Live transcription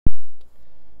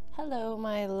Hello,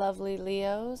 my lovely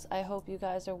Leos. I hope you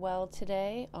guys are well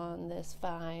today on this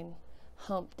fine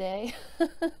hump day.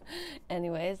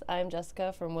 Anyways, I'm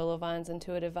Jessica from Willow Vine's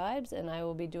Intuitive Vibes, and I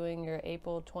will be doing your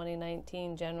April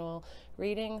 2019 general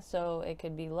reading. So it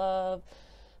could be love,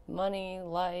 money,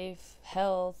 life,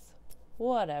 health,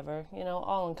 whatever,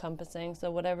 all encompassing. So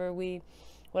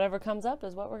whatever comes up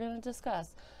is what we're going to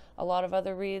discuss. A lot of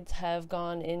other reads have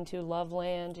gone into love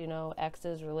land,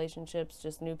 exes, relationships,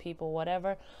 just new people,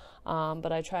 whatever.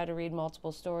 But I try to read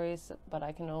multiple stories, but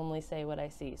I can only say what I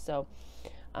see. So,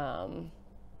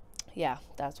 yeah,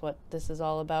 that's what this is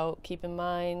all about. Keep in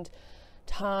mind,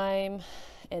 time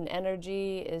and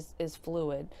energy is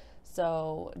fluid.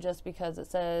 So just because it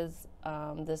says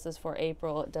this is for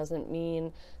April, it doesn't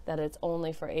mean that it's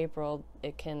only for April.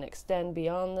 It can extend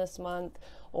beyond this month,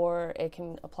 or it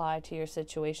can apply to your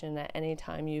situation at any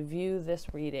time you view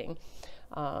this reading.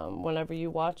 Whenever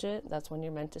you watch it, that's when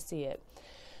you're meant to see it.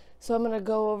 So I'm going to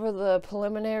go over the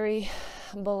preliminary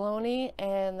baloney,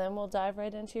 and then we'll dive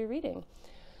right into your reading.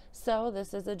 So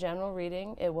this is a general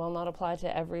reading. It will not apply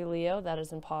to every Leo. That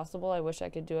is impossible. I wish I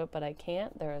could do it, but I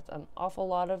can't. There is an awful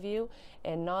lot of you,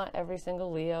 and not every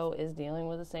single Leo is dealing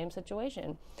with the same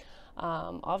situation.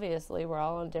 Obviously, we're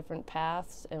all on different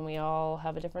paths, and we all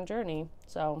have a different journey.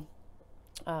 So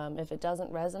if it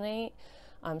doesn't resonate,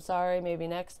 I'm sorry. Maybe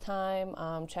next time,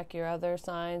 check your other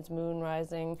signs, moon,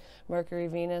 rising, Mercury,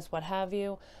 Venus, what have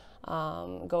you.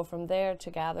 Go from there to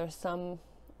gather some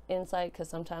insight, because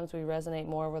sometimes we resonate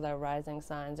more with our rising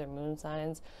signs or moon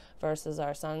signs versus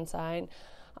our sun sign.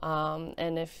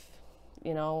 And if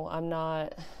we're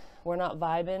not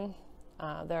vibing,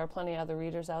 there are plenty of other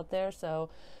readers out there,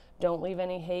 so don't leave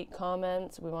any hate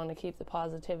comments. We want to keep the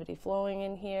positivity flowing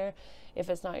in here. If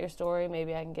it's not your story,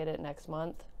 maybe I can get it next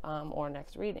month or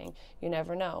next reading. You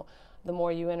never know. The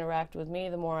more you interact with me,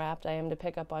 the more apt I am to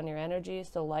pick up on your energy.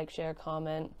 So like, share,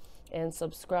 comment, and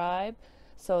subscribe,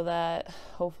 so that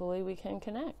hopefully we can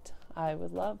connect. I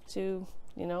would love to,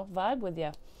 vibe with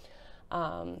you.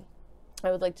 I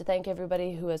would like to thank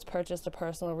everybody who has purchased a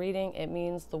personal reading. It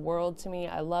means the world to me.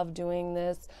 I love doing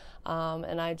this,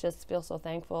 and I just feel so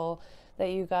thankful that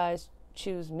you guys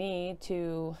choose me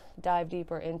to dive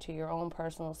deeper into your own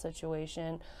personal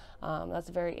situation. That's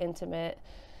a very intimate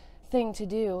thing to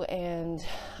do, and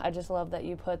I just love that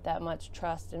you put that much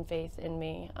trust and faith in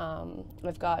me.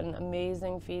 I've gotten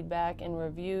amazing feedback and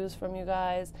reviews from you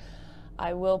guys.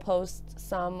 I will post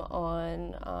some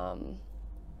on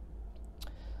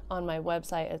my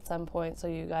website at some point, so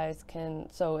you guys can,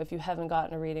 so if you haven't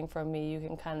gotten a reading from me, you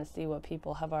can kind of see what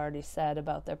people have already said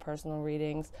about their personal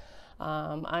readings.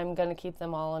 I'm going to keep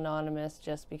them all anonymous,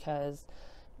 just because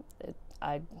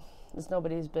it's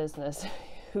nobody's business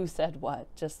who said what.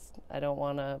 I don't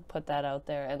want to put that out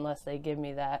there unless they give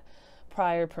me that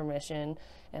prior permission,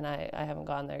 and I haven't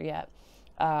gone there yet.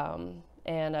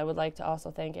 And I would like to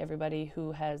also thank everybody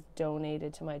who has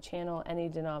donated to my channel. Any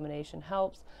denomination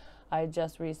helps. I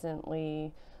just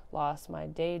recently lost my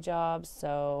day job,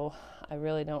 so I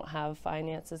really don't have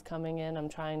finances coming in. I'm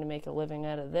trying to make a living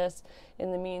out of this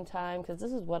in the meantime, because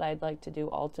this is what I'd like to do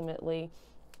ultimately,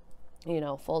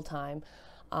 full time.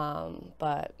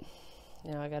 But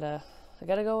I gotta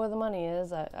go where the money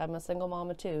is. I'm a single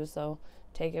mama too, so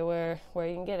take it where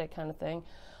you can get it, kind of thing.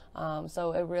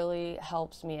 So it really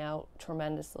helps me out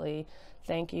tremendously.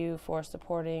 Thank you for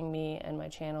supporting me and my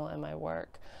channel and my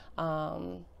work.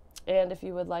 And if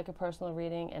you would like a personal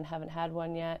reading and haven't had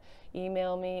one yet,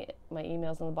 email me. My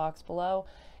email's in the box below,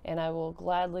 and I will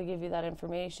gladly give you that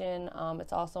information.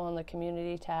 It's also on the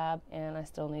community tab, and I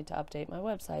still need to update my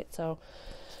website, so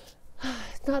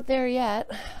it's not there yet.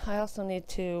 I also need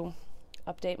to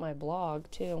update my blog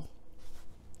too.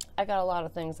 I got a lot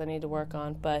of things I need to work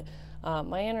on, but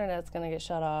my internet's going to get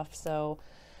shut off, so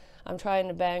I'm trying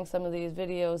to bang some of these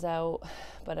videos out.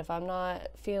 But if I'm not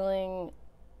feeling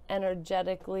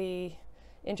energetically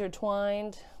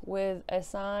intertwined with a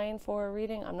sign for a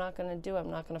reading, I'm not going to do it.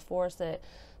 I'm not going to force it.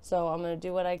 So I'm going to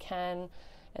do what I can,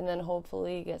 and then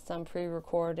hopefully get some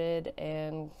pre-recorded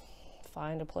and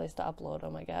find a place to upload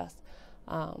them, I guess.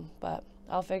 But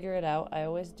I'll figure it out. I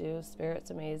always do. Spirit's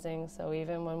amazing. So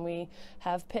even when we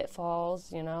have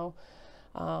pitfalls,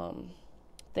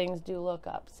 things do look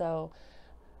up. So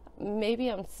maybe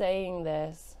I'm saying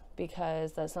this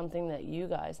because that's something that you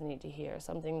guys need to hear.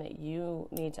 Something that you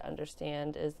need to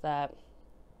understand is that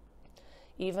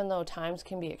even though times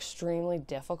can be extremely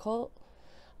difficult,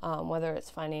 whether it's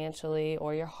financially,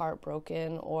 or you're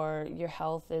heartbroken, or your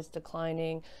health is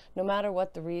declining, no matter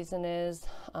what the reason is,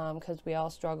 because we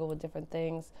all struggle with different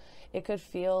things, it could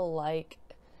feel like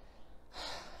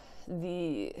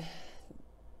the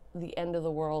the end of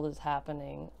the world is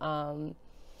happening.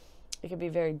 It can be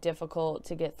very difficult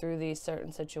to get through these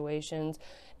certain situations,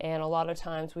 and a lot of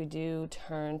times we do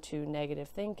turn to negative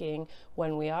thinking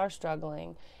when we are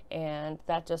struggling, and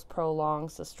that just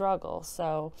prolongs the struggle.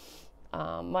 So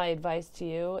my advice to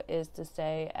you is to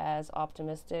stay as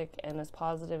optimistic and as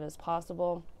positive as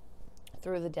possible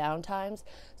through the down times,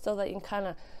 so that you can kind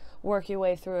of work your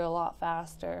way through it a lot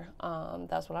faster.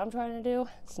 That's what I'm trying to do.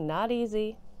 It's not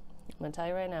easy. I'm gonna tell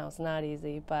you right now, it's not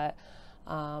easy, but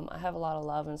I have a lot of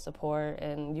love and support,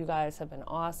 and you guys have been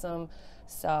awesome.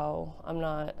 So I'm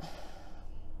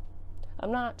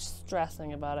not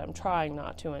stressing about it. I'm trying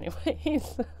not to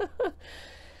anyways.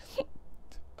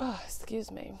 Oh, excuse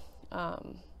me.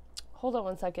 Hold on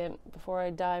one second before I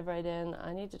dive right in.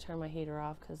 I need to turn my heater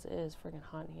off because it is freaking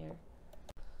hot in here.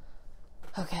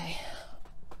 Okay.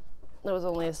 That was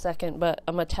only a second, but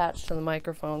I'm attached to the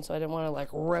microphone, so I didn't want to like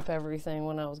rip everything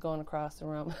when I was going across the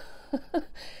room.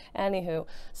 Anywho,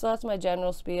 so that's my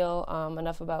general spiel.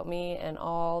 Enough about me and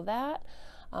all that.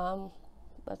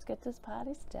 Let's get this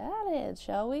party started,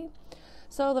 shall we?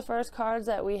 So the first cards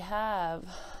that we have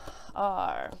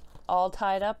are all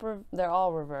tied up. They're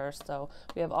all reversed. So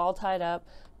we have all tied up,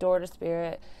 door to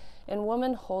spirit, and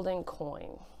woman holding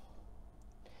coin.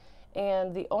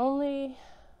 And the only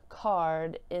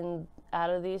card out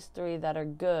of these three that are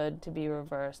good to be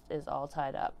reversed is all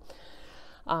tied up.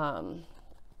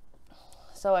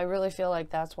 So I really feel like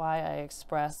that's why I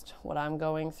expressed what I'm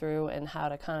going through and how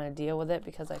to kind of deal with it,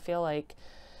 because I feel like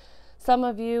some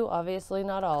of you, obviously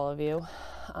not all of you,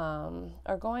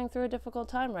 are going through a difficult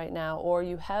time right now, or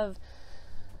you have,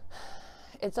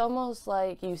 it's almost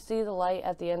like you see the light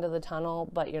at the end of the tunnel,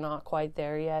 but you're not quite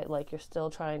there yet. Like you're still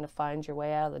trying to find your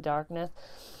way out of the darkness,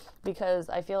 because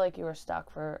I feel like you were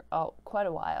stuck for quite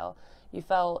a while. You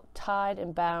felt tied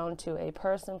and bound to a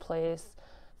person, place,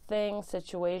 thing,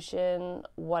 situation,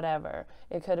 whatever.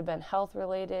 It could have been health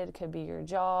related, it could be your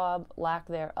job, lack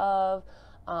thereof,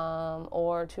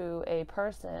 or to a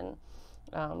person,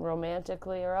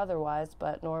 romantically or otherwise,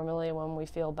 but normally when we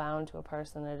feel bound to a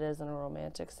person, it is in a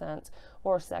romantic sense,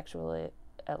 or sexually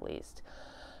at least.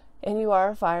 And you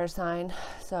are a fire sign,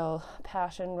 so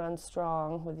passion runs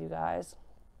strong with you guys.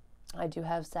 I do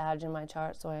have Sag in my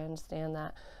chart, so I understand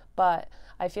that. But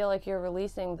I feel like you're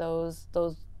releasing the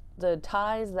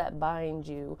ties that bind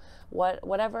you.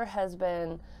 Whatever has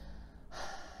been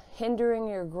hindering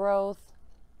your growth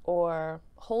or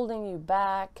holding you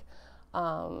back.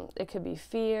 It could be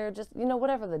fear, just,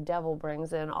 whatever the devil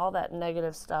brings in, all that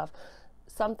negative stuff.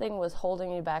 Something was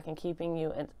holding you back and keeping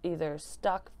you either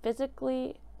stuck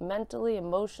physically, mentally,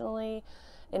 emotionally,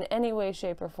 in any way,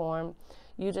 shape, or form.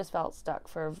 You just felt stuck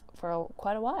for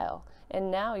quite a while, and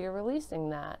now you're releasing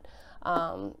that.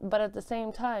 But at the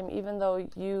same time, even though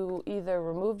you either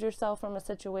removed yourself from a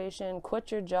situation,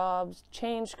 quit your jobs,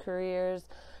 changed careers,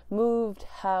 moved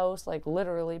house, like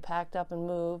literally packed up and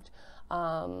moved,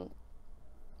 got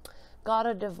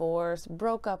a divorce,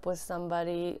 broke up with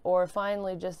somebody, or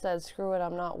finally just said, screw it,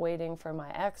 I'm not waiting for my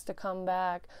ex to come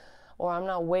back, or I'm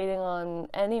not waiting on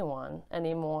anyone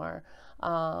anymore.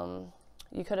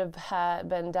 You could have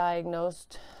been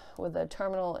diagnosed with a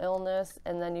terminal illness,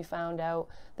 and then you found out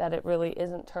that it really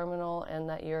isn't terminal and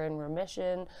that you're in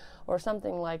remission or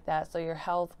something like that. So your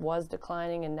health was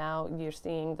declining, and now you're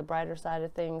seeing the brighter side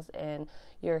of things and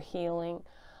you're healing.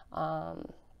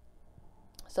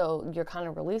 So you're kind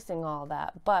of releasing all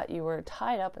that, but you were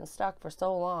tied up and stuck for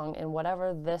so long in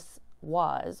whatever this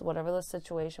was, whatever the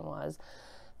situation was,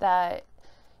 that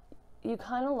you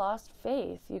kind of lost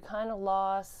faith. You kind of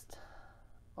lost,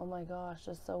 oh my gosh,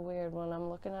 it's so weird. When I'm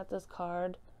looking at this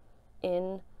card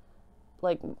in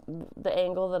like the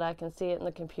angle that I can see it in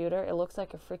the computer, it looks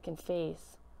like a freaking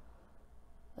face.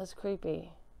 That's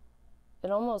creepy.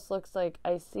 It almost looks like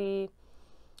I see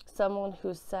someone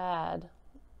who's sad,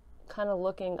 kind of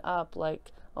looking up,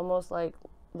 like almost like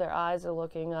their eyes are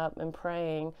looking up and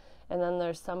praying, and then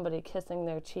there's somebody kissing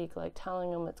their cheek, like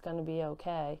telling them it's going to be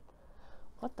okay.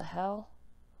 What the hell?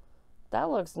 That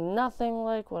looks nothing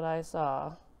like what I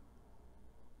saw.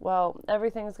 Well,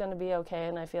 everything's going to be okay,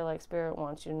 and I feel like Spirit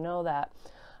wants you to know that.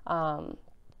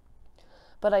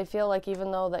 But I feel like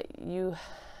even though that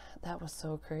was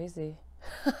so crazy.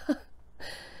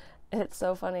 It's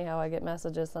so funny how I get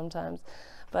messages sometimes.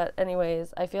 But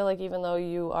anyways, I feel like even though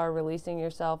you are releasing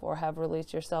yourself or have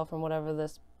released yourself from whatever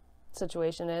this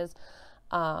situation is,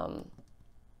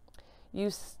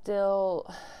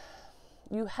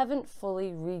 you haven't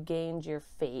fully regained your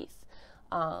faith.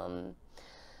 I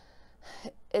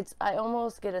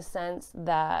almost get a sense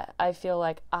that I feel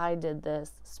like I did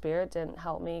this. Spirit didn't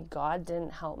help me. God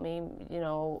didn't help me.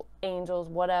 Angels,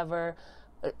 whatever.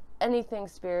 anything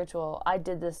spiritual. I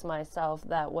did this myself.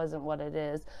 That wasn't what it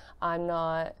is. I'm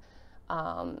not,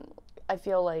 I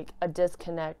feel like a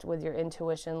disconnect with your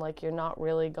intuition, like you're not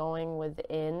really going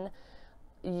within.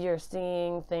 You're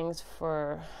seeing things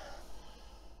for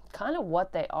kind of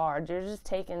what they are. You're just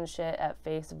taking shit at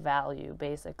face value,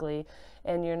 basically,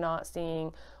 and you're not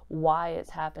seeing why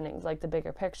it's happening, like the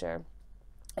bigger picture.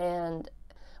 And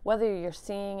whether you're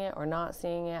seeing it or not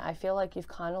seeing it, I feel like you've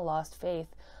kind of lost faith,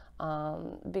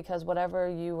 because whatever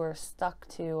you were stuck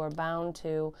to or bound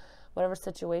to, whatever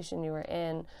situation you were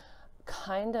in,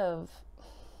 kind of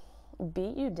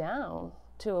beat you down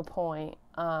to a point.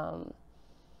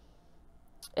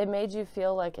 It made you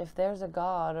feel like if there's a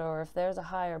God or if there's a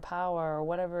higher power or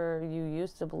whatever you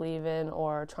used to believe in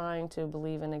or trying to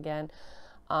believe in again,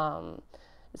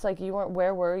 it's like you weren't,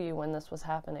 where were you when this was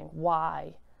happening?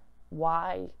 Why?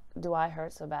 Why do I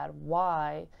hurt so bad?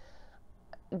 Why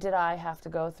did I have to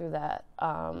go through that?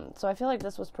 So I feel like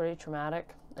this was pretty traumatic,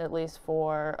 at least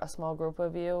for a small group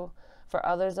of you. For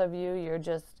others of you,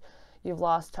 you've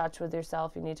lost touch with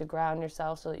yourself. You need to ground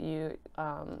yourself so that you,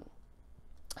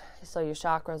 so your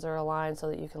chakras are aligned, so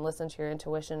that you can listen to your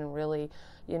intuition and really,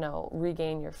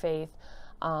 regain your faith.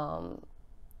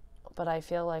 But I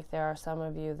feel like there are some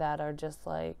of you that are just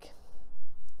like,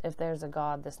 if there's a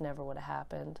God, this never would have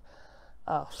happened.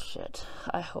 Oh shit,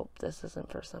 I hope this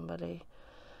isn't for somebody.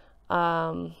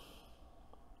 I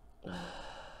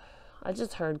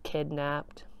just heard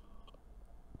kidnapped.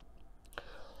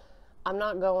 I'm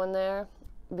not going there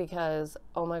because,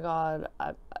 oh my God,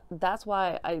 that's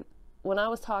why when I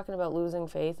was talking about losing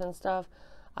faith and stuff,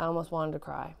 I almost wanted to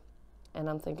cry. And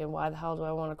I'm thinking, why the hell do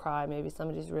I want to cry? Maybe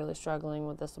somebody's really struggling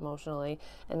with this emotionally.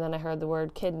 And then I heard the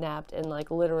word kidnapped and like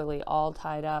literally all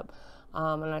tied up.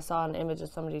 And I saw an image of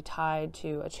somebody tied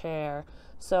to a chair.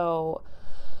 So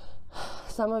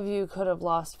some of you could have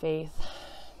lost faith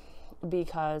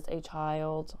because a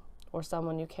child or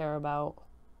someone you care about,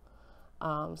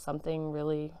 something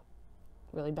really,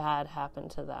 really bad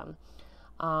happened to them.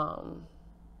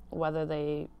 Whether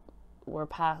they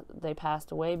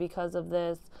passed away because of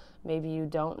this, maybe you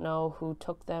don't know who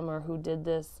took them or who did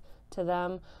this to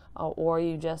them, or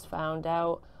you just found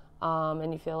out,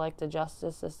 and you feel like the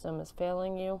justice system is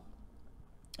failing you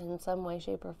in some way,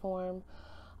 shape, or form.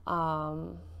 I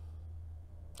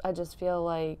just feel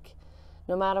like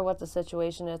no matter what the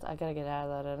situation is, I gotta get out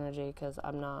of that energy because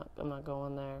I'm not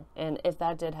going there. And if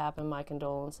that did happen, my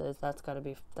condolences. That's gotta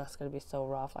be so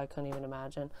rough. I couldn't even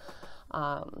imagine.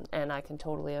 And I can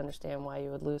totally understand why you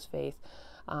would lose faith.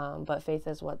 But faith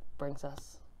is what brings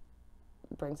us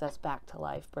back to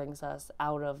life, brings us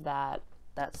out of that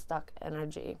stuck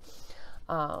energy.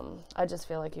 I just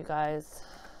feel like you guys,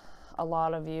 a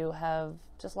lot of you have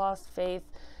just lost faith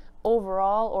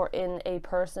overall or in a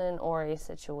person or a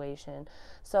situation.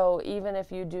 So even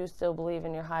if you do still believe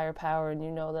in your higher power and you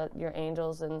know that your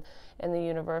angels and the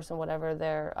universe and whatever,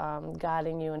 they're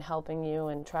guiding you and helping you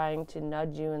and trying to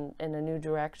nudge you in a new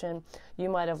direction, you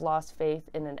might have lost faith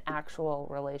in an actual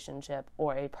relationship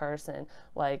or a person.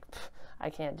 Like,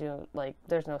 I can't do, like,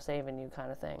 there's no saving you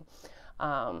kind of thing.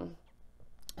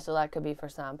 So that could be for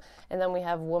some. And then we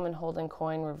have woman holding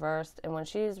coin reversed. And when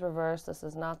she's reversed, this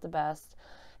is not the best.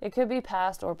 It could be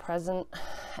past or present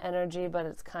energy, but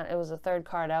it was a third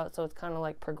card out, so it's kind of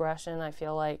like progression. I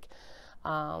feel like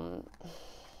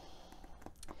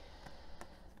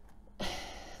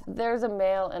there's a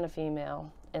male and a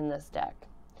female in this deck.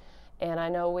 And I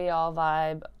know we all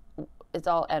vibe, it's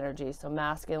all energy, so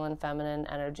masculine, feminine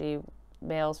energy,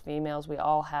 males, females, we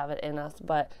all have it in us,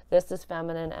 but this is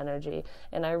feminine energy,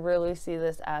 and I really see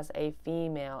this as a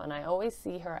female, and I always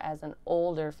see her as an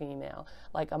older female,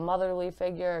 like a motherly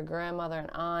figure, a grandmother,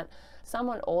 an aunt,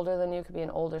 someone older than you. Could be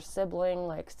an older sibling,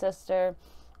 like sister,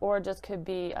 or it just could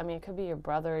be, it could be your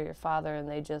brother or your father, and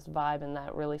they just vibe in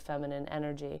that really feminine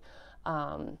energy.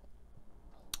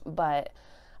 But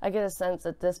I get a sense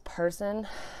that this person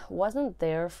wasn't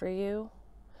there for you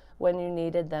when you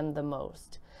needed them the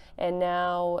most. And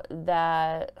now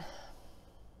that,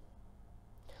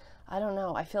 I don't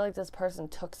know, I feel like this person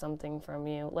took something from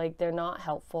you. Like, they're not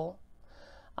helpful.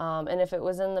 And if it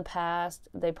was in the past,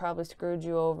 they probably screwed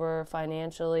you over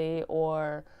financially,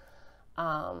 or,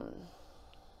 why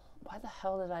the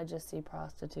hell did I just see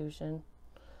prostitution?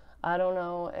 I don't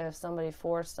know if somebody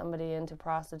forced somebody into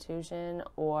prostitution,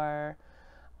 or,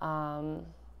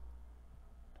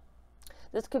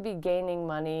 this could be gaining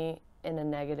money in a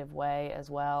negative way as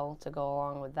well to go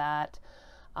along with that.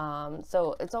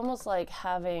 So it's almost like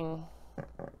having,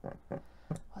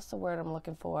 what's the word I'm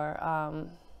looking for?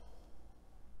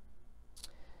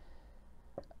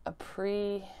 A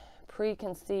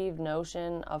preconceived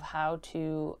notion of how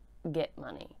to get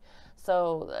money.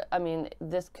 So, I mean,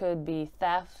 this could be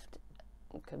theft,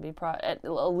 it could be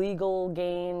illegal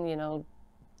gain, you know,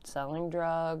 selling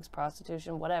drugs,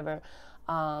 prostitution, whatever.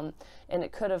 And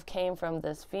it could have came from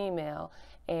this female,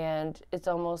 and it's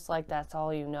almost like that's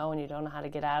all you know, and you don't know how to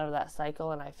get out of that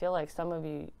cycle. And I feel like some of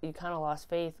you kind of lost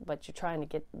faith, but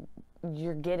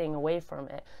you're getting away from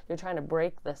it. You're trying to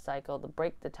break the cycle, to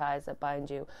break the ties that bind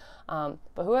you. But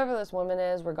whoever this woman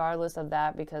is, regardless of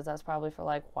that, because that's probably for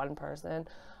like one person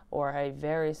or a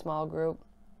very small group,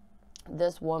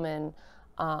 this woman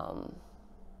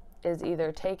is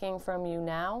either taking from you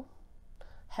now,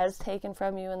 has taken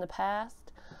from you in the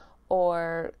past,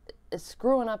 or is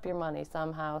screwing up your money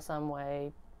somehow, some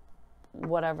way,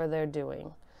 whatever they're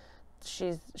doing.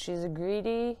 She's a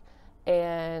greedy,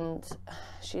 and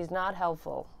she's not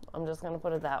helpful. I'm just going to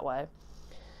put it that way.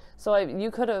 So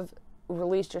you could have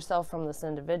released yourself from this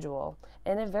individual,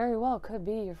 and it very well could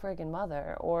be your friggin'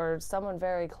 mother or someone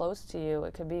very close to you.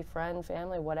 It could be friend,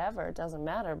 family, whatever. It doesn't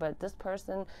matter. But this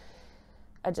person,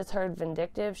 I just heard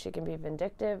vindictive. She can be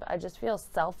vindictive. I just feel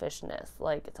selfishness.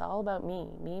 Like, it's all about me.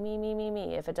 Me, me, me, me,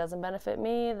 me. If it doesn't benefit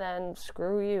me, then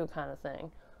screw you, kind of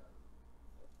thing.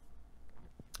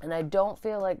 And I don't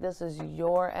feel like this is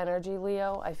your energy,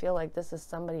 Leo. I feel like this is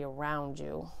somebody around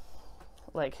you,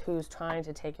 like who's trying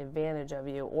to take advantage of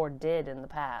you or did in the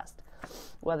past.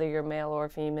 Whether you're male or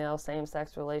female,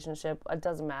 same-sex relationship, it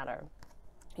doesn't matter.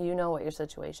 You know what your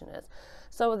situation is.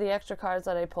 So with the extra cards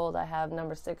that I pulled, I have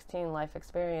number 16, life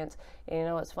experience. And you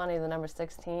know what's funny? The number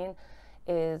 16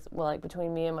 is, well, like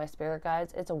between me and my spirit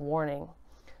guides, it's a warning.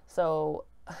 So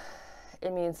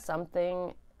it means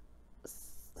something.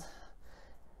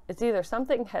 It's either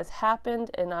something has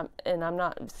happened and I'm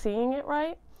not seeing it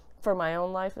right for my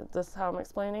own life. This is how I'm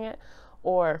explaining it,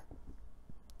 or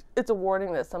it's a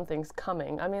warning that something's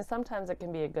coming. I mean, sometimes it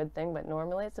can be a good thing, but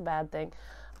normally it's a bad thing.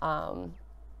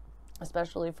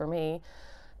 Especially for me.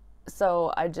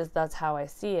 So that's how I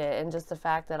see it. And just the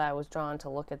fact that I was drawn to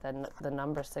look at the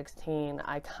number 16,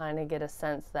 I kind of get a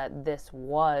sense that this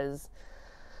was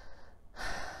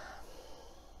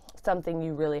something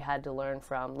you really had to learn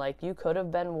from. Like, you could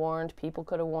have been warned, people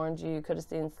could have warned you, you could have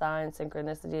seen signs,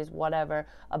 synchronicities, whatever,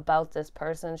 about this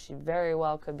person. She very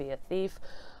well could be a thief.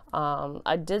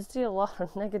 I did see a lot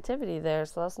of negativity there,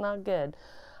 so that's not good.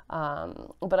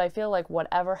 But I feel like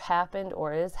whatever happened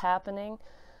or is happening,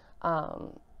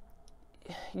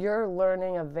 you're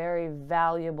learning a very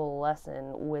valuable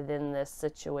lesson within this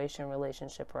situation,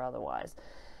 relationship, or otherwise.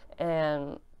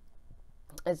 And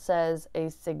it says a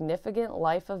significant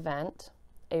life event,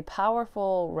 a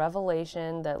powerful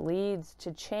revelation that leads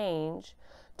to change,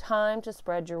 time to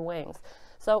spread your wings.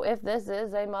 So if this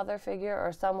is a mother figure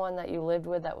or someone that you lived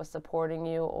with that was supporting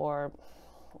you or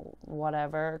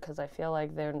whatever, because I feel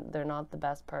like they're not the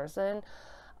best person,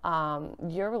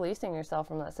 you're releasing yourself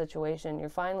from that situation. You're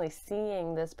finally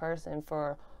seeing this person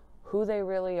for who they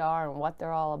really are and what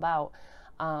they're all about.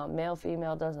 Male,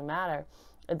 female, doesn't matter.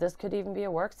 This could even be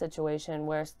a work situation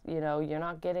where, you know, you're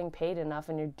not getting paid enough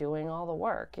and you're doing all the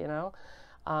work, you know.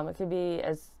 It could be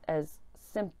as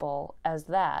simple as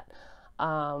that.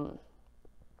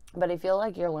 But I feel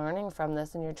like you're learning from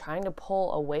this and you're trying to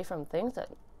pull away from things that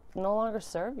no longer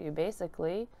serve you,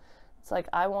 basically. It's like,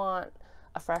 I want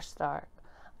a fresh start.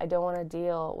 I don't want to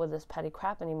deal with this petty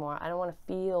crap anymore. I don't want to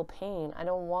feel pain. I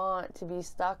don't want to be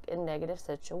stuck in negative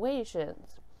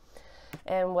situations.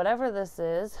 And whatever this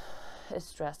is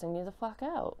stressing you the fuck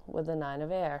out with the 9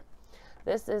 of air.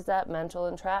 This is that mental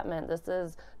entrapment. This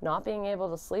is not being able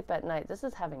to sleep at night. This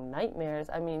is having nightmares.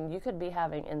 I mean, you could be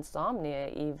having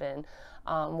insomnia even.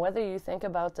 Whether you think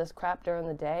about this crap during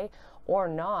the day or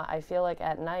not, I feel like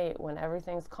at night when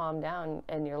everything's calmed down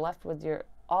and you're left with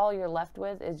all you're left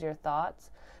with is your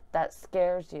thoughts, that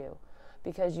scares you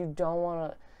because you don't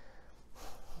want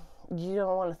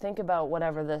to think about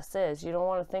whatever this is. You don't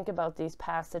want to think about these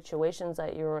past situations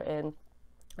that you were in.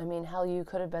 I mean, hell, you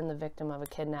could have been the victim of a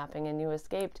kidnapping and you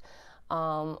escaped,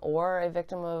 or a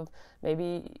victim of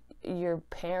maybe your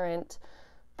parent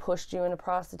pushed you into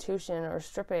prostitution or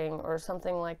stripping or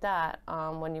something like that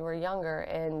when you were younger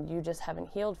and you just haven't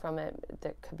healed from it.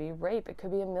 That could be rape. It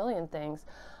could be a million things.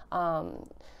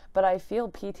 But I feel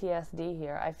PTSD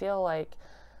here. I feel like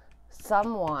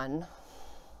someone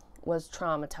was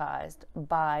traumatized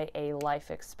by a life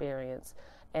experience.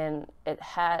 And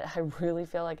I really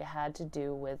feel like it had to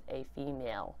do with a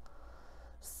female.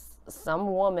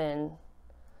 Some woman,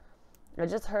 I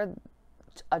just heard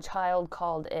a child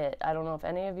called It. I don't know if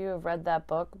any of you have read that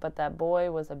book, but that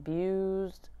boy was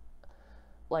abused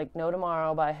like no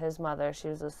tomorrow by his mother. She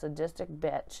was a sadistic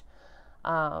bitch.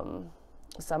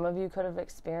 Some of you could have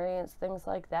experienced things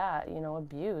like that, you know,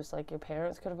 abuse, like your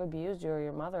parents could have abused you or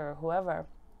your mother or whoever,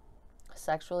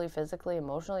 sexually, physically,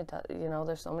 emotionally, you know,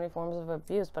 there's so many forms of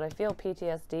abuse. But I feel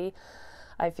PTSD,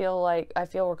 I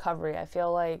feel recovery, I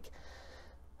feel like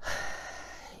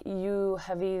you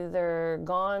have either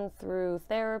gone through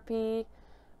therapy,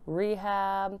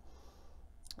 rehab,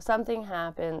 something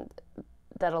happened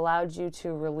that allowed you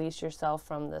to release yourself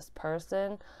from this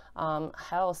person.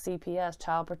 Hell, CPS,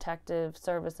 Child Protective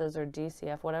Services, or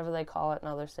DCF, whatever they call it in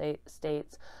other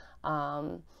states,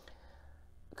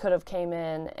 could have came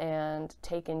in and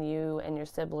taken you and your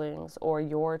siblings or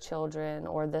your children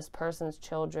or this person's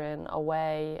children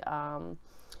away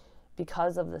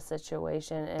because of the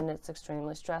situation, and it's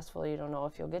extremely stressful. You don't know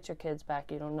if you'll get your kids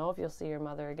back. You don't know if you'll see your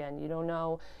mother again. You don't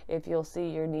know if you'll see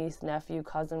your niece, nephew,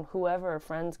 cousin, whoever,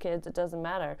 friends, kids, it doesn't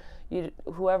matter.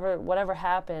 Whatever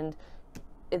happened,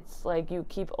 it's like you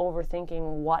keep overthinking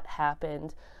what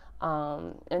happened,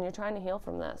 and you're trying to heal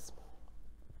from this.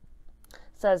 It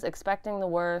says expecting the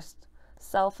worst,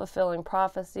 self-fulfilling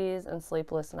prophecies, and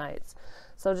sleepless nights.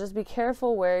 So just be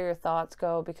careful where your thoughts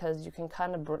go, because you can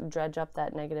kind of dredge up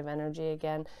that negative energy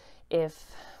again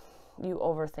if you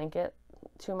overthink it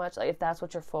too much, like if that's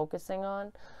what you're focusing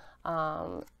on.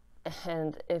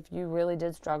 And if you really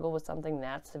did struggle with something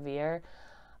that severe,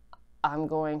 I'm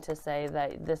going to say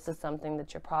that this is something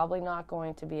that you're probably not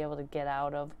going to be able to get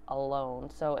out of alone.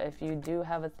 So if you do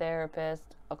have a therapist,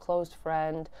 a close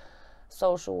friend,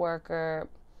 social worker,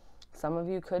 some of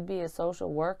you could be a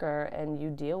social worker and you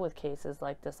deal with cases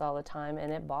like this all the time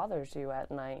and it bothers you at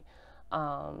night.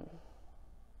 I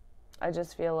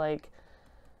just feel like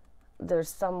there's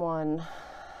someone,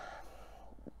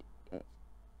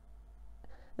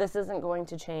 this isn't going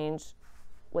to change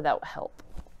without help.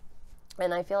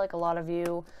 And I feel like a lot of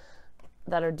you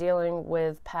that are dealing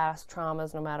with past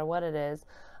traumas, no matter what it is,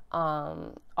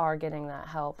 are getting that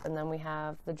help. And then we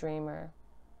have the dreamer,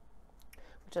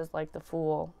 which is like the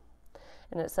Fool.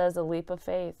 And it says a leap of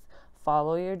faith,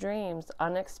 follow your dreams,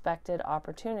 unexpected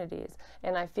opportunities.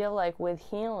 And I feel like with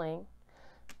healing,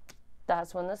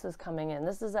 that's when this is coming in.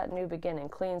 This is that new beginning,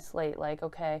 clean slate. Like,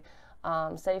 okay,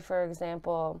 say for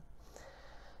example,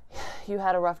 you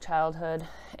had a rough childhood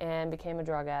and became a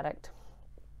drug addict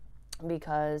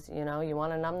because, you know, you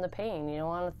want to numb the pain. You don't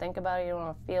want to think about it. You don't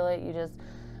want to feel it. You just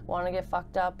want to get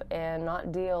fucked up and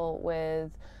not deal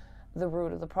with the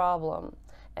root of the problem.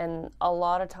 And a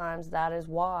lot of times that is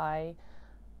why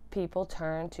people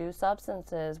turn to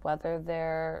substances, whether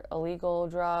they're illegal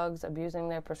drugs, abusing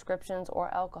their prescriptions,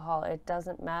 or alcohol. It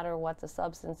doesn't matter what the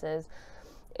substance is.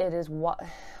 It is what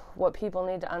people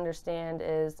need to understand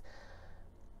is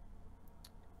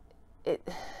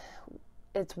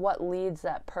it's what leads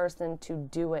that person to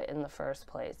do it in the first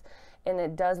place. And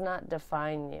it does not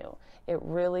define you. It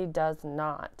really does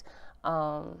not.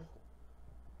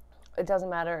 It doesn't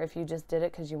matter if you just did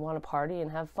it because you want to party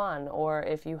and have fun, or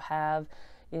if you have,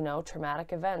 you know,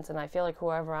 traumatic events. And I feel like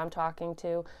whoever I'm talking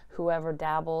to, whoever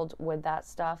dabbled with that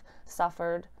stuff,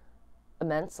 suffered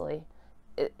immensely.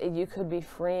 You could be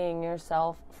freeing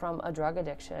yourself from a drug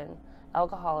addiction,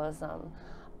 alcoholism.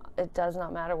 It does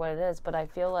not matter what it is, but I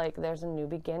feel like there's a new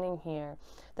beginning here,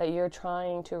 that you're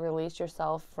trying to release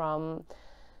yourself from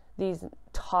these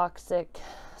toxic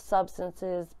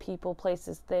substances, people,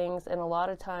 places, things, and a lot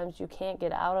of times you can't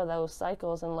get out of those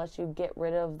cycles unless you get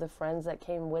rid of the friends that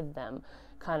came with them,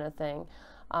 kind of thing.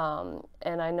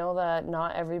 And I know that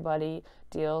not everybody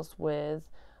deals with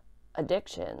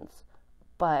addictions,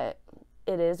 but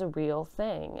it is a real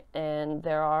thing, and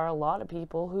there are a lot of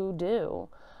people who do,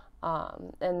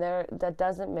 and that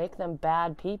doesn't make them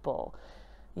bad people.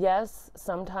 Yes,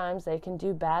 sometimes they can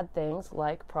do bad things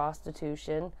like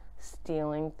prostitution,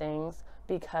 stealing things,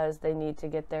 because they need to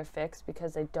get their fix,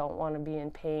 because they don't want to be in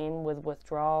pain with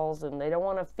withdrawals, and they don't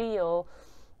want to feel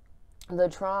the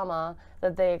trauma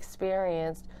that they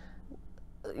experienced,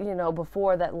 you know,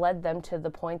 before, that led them to the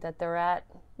point that they're at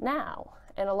now.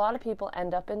 And a lot of people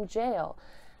end up in jail.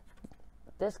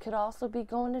 This could also be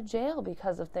going to jail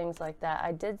because of things like that.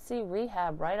 I did see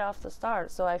rehab right off the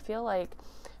start. So I feel like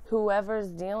whoever's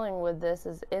dealing with this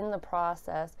is in the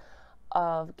process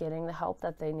of getting the help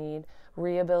that they need,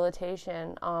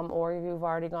 rehabilitation, or you've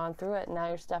already gone through it and now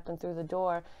you're stepping through the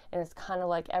door, and it's kind of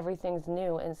like everything's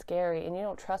new and scary and you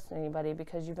don't trust anybody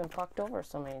because you've been fucked over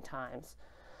so many times.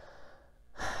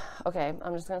 Okay,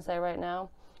 I'm just gonna say right now,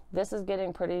 this is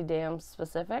getting pretty damn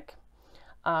specific.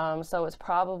 So it's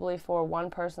probably for one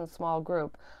person, small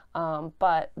group.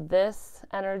 But this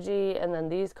energy and then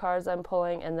these cards I'm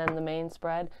pulling and then the main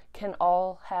spread can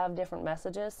all have different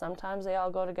messages. Sometimes they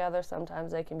all go together,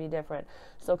 sometimes they can be different.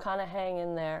 So kind of hang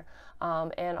in there.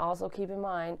 And also keep in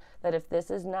mind that if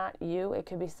this is not you, it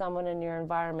could be someone in your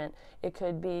environment. It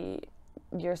could be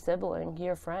your sibling,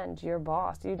 your friend, your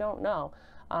boss. You don't know.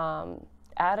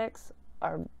 Addicts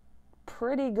are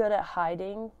pretty good at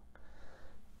hiding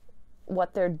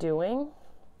what they're doing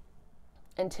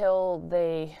until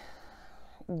they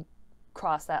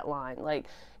cross that line. Like,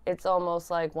 it's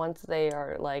almost like once they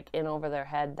are like in over their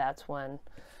head, that's when,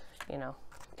 you know,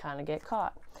 kind of get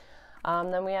caught.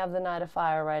 Then we have the Knight of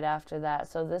Fire right after that.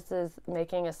 So this is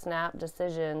making a snap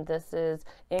decision. This is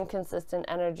inconsistent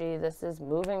energy. This is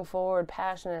moving forward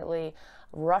passionately,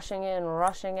 rushing in,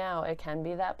 rushing out. It can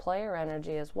be that player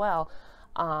energy as well.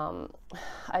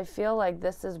 I feel like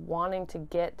this is wanting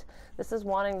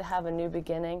to have a new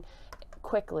beginning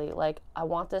quickly. Like, I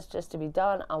want this just to be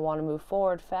done. I want to move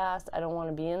forward fast. I don't want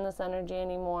to be in this energy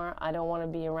anymore. I don't want to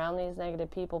be around these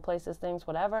negative people, places, things,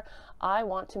 whatever. I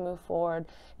want to move forward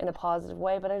in a positive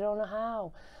way, but I don't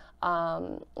know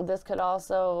how. This could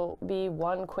also be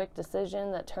one quick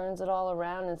decision that turns it all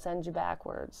around and sends you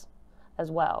backwards as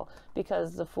well,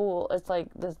 because the Fool, it's like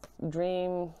this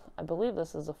dream. I believe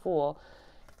this is a Fool,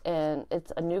 and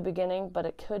it's a new beginning, but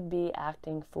it could be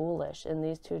acting foolish. And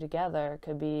these two together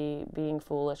could be being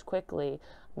foolish quickly.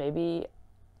 Maybe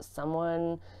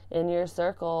someone in your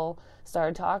circle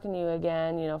started talking to you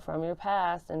again, you know, from your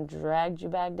past, and dragged you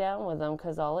back down with them,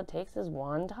 because all it takes is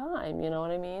one time, you know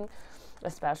what I mean?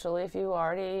 Especially if you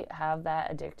already have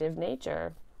that addictive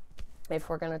nature, if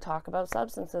we're going to talk about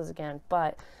substances again.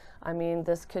 But I mean,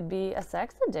 this could be a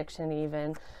sex addiction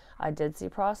even. I did see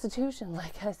prostitution.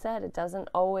 Like I said, it doesn't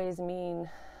always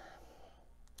mean,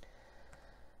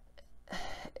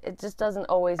 it just doesn't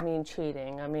always mean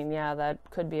cheating. I mean, yeah, that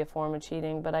could be a form of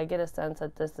cheating, but I get a sense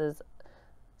that this is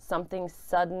something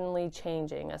suddenly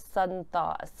changing, a sudden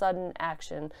thought, a sudden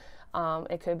action.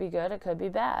 It could be good, it could be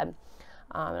bad.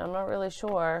 I'm not really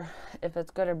sure if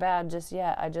it's good or bad just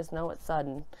yet. I just know it's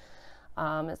sudden.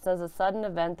 It says a sudden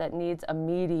event that needs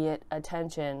immediate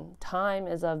attention. Time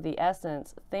is of the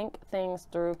essence. Think things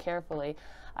through carefully.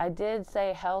 I did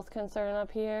say health concern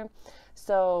up here.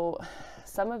 So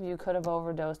some of you could have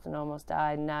overdosed and almost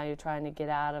died, and now you're trying to get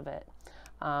out of it.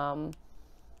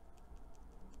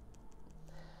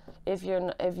 If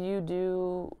you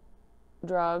do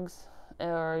drugs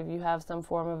or you have some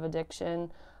form of addiction,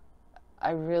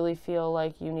 I really feel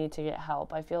like you need to get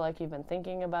help. I feel like you've been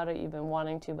thinking about it, you've been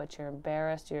wanting to, but you're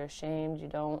embarrassed, you're ashamed, you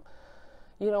don't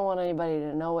want anybody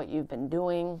to know what you've been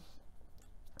doing.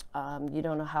 You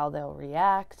don't know how they'll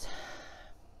react.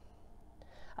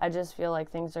 I just feel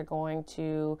like things are going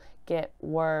to get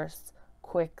worse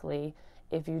quickly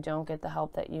if you don't get the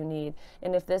help that you need.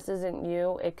 And if this isn't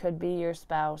you, it could be your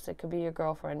spouse, it could be your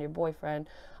girlfriend, your boyfriend,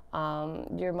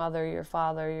 your mother, your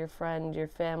father, your friend, your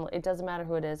family. It doesn't matter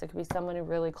who it is. It could be somebody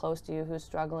really close to you who's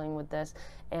struggling with this,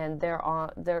 and they're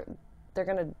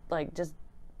gonna like just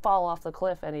fall off the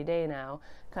cliff any day now,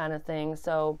 kind of thing.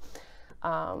 So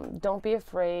don't be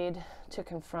afraid to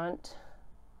confront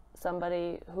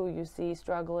somebody who you see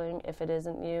struggling if it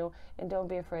isn't you, and don't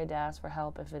be afraid to ask for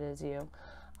help if it is you.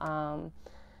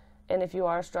 And if you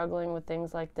are struggling with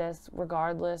things like this,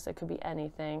 regardless, it could be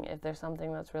anything. If there's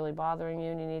something that's really bothering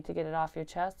you and you need to get it off your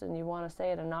chest and you want to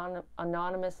say it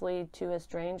anonymously to a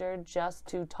stranger just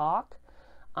to talk,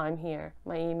 I'm here.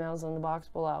 My email's in the box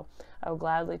below. I will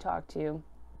gladly talk to you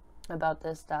about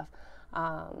this stuff.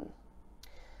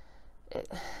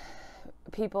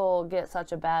 People get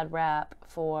such a bad rap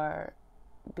for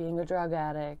being a drug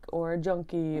addict or a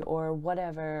junkie or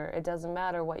whatever. It doesn't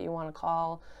matter what you want to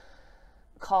call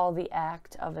the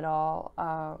act of it all.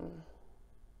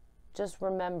 Just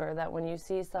remember that when you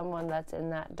see someone that's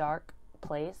in that dark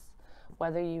place,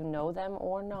 whether you know them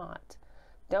or not,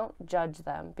 don't judge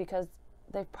them, because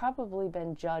they've probably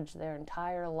been judged their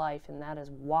entire life, and that is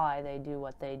why they do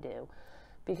what they do,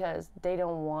 because they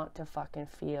don't want to fucking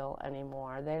feel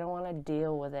anymore. They don't want to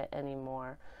deal with it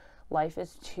anymore. Life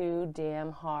is too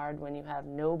damn hard when you have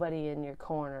nobody in your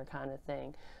corner, kind of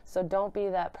thing. So don't be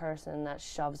that person that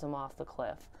shoves them off the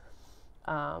cliff.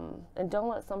 And don't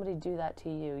let somebody do that to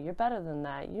you. You're better than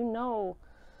that. You know,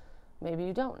 maybe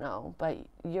you don't know, but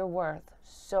you're worth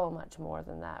so much more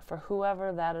than that. For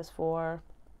whoever that is for,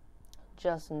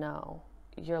 just know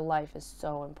your life is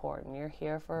so important. You're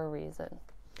here for a reason.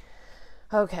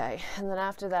 Okay, and then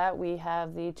after that, we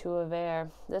have the Two of Air.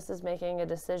 This is making a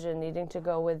decision, needing to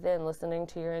go within, listening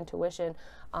to your intuition,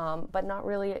 but not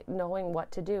really knowing what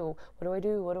to do. What do I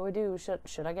do? What do I do?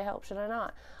 Should I get help? Should I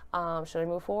not? Should I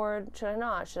move forward? Should I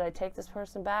not? Should I take this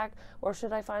person back? Or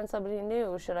should I find somebody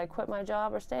new? Should I quit my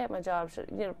job or stay at my job? Should,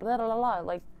 you know, blah, blah, blah.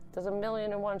 Like, there's a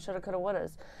million and one shoulda, coulda,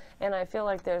 wouldas. And I feel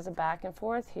like there's a back and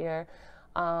forth here.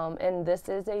 And this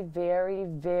is a very,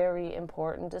 very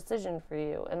important decision for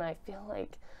you. And I feel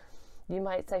like you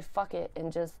might say, fuck it,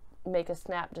 and just make a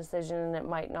snap decision, and it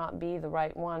might not be the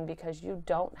right one because you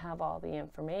don't have all the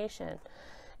information.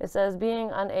 It says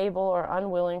being unable or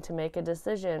unwilling to make a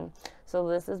decision. So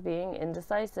this is being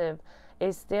indecisive.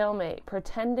 A stalemate,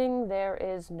 pretending there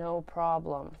is no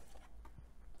problem.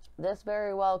 This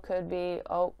very well could be,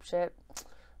 oh shit,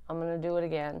 I'm going to do it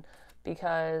again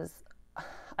because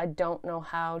I don't know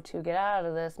how to get out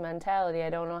of this mentality. I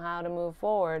don't know how to move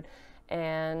forward.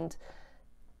 And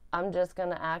I'm just going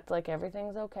to act like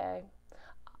everything's okay.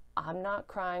 I'm not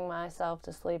crying myself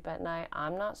to sleep at night.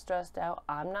 I'm not stressed out.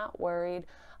 I'm not worried.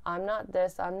 I'm not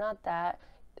this. I'm not that.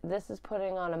 This is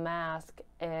putting on a mask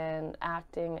and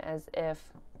acting as if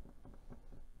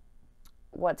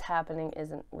what's happening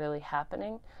isn't really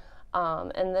happening.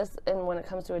 And when it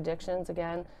comes to addictions,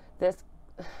 again, this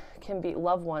can be,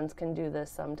 loved ones can do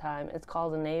this sometime. It's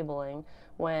called enabling,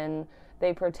 when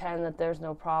they pretend that there's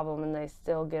no problem and they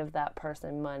still give that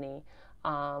person money,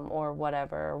 or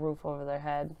whatever, a roof over their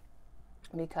head,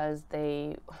 because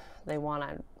they want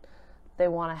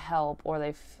to help,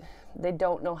 or they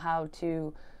don't know how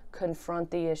to confront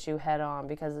the issue head on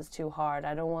because it's too hard.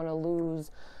 I don't want to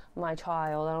lose my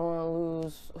child. I don't want to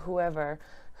lose whoever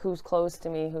who's close to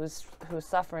me, who's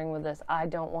suffering with this. I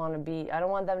don't want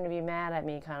them to be mad at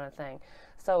me, kind of thing.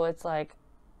 So it's like,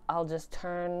 I'll just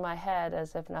turn my head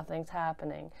as if nothing's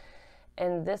happening.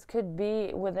 And this could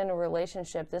be within a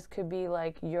relationship. This could be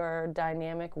like your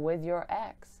dynamic with your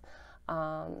ex,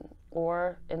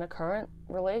 or in a current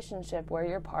relationship where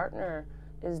your partner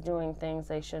is doing things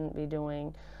they shouldn't be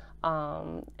doing.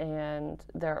 And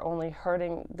they're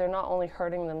not only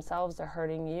hurting themselves, they're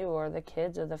hurting you or the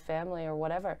kids or the family or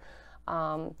whatever.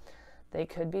 They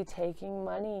could be taking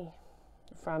money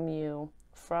from you,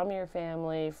 from your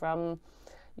family, from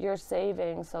your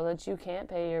savings, so that you can't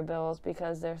pay your bills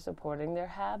because they're supporting their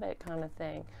habit, kind of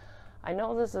thing. I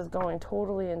know this is going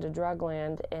totally into drug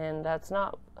land, and that's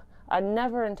not, I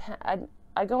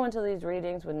go into these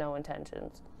readings with no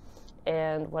intentions.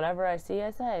 And whatever I see, I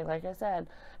say, like I said.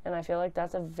 And I feel like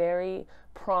that's a very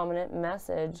prominent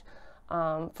message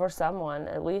for someone,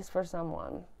 at least for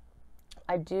someone.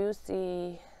 I do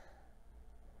see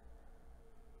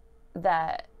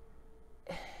that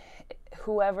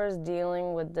whoever's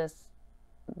dealing with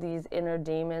these inner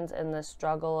demons and the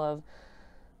struggle of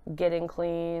getting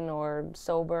clean or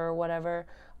sober or whatever,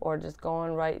 or just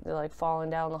going right, like falling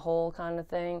down the hole kind of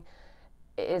thing,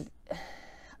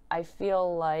 I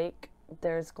feel like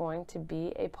there's going to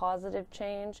be a positive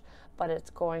change, but it's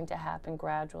going to happen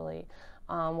gradually.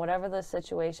 Whatever the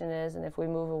situation is, and if we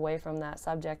move away from that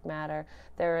subject matter,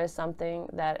 there is something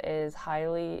that is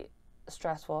highly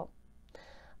stressful,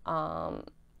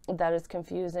 that is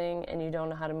confusing, and you don't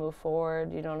know how to move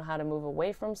forward. You don't know how to move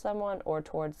away from someone or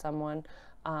towards someone,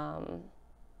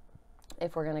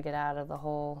 if we're going to get out of the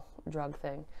whole drug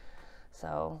thing.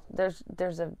 So there's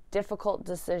a difficult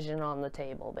decision on the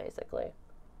table, basically.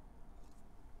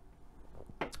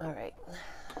 All right.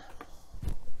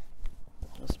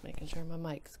 Just making sure my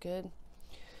mic's good.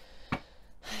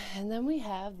 And then we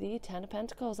have the Ten of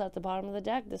Pentacles at the bottom of the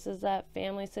deck. This is that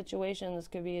family situation. This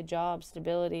could be a job,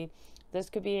 stability. This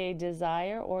could be a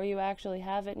desire, or you actually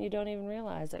have it and you don't even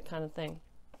realize it, kind of thing.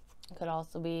 It could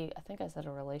also be, I think I said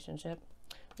a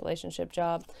relationship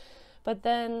job. But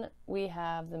then we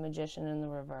have the Magician in the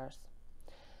reverse.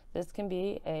 This can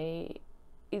be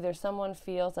either someone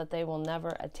feels that they will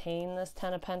never attain this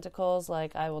Ten of Pentacles,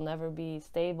 like I will never be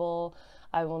stable,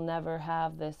 I will never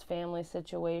have this family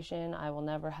situation, I will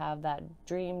never have that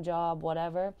dream job,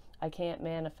 whatever, I can't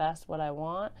manifest what I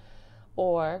want.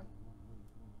 Or,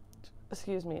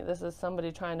 excuse me, this is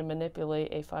somebody trying to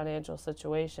manipulate a financial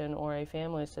situation or a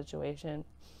family situation.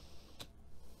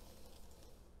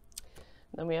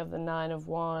 Then we have the Nine of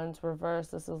Wands reverse.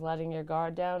 This is letting your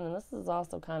guard down, and this is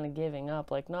also kind of giving up,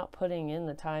 like not putting in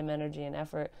the time, energy, and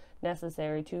effort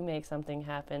necessary to make something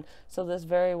happen. So this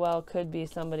very well could be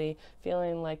somebody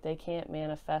feeling like they can't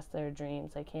manifest their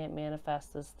dreams. They can't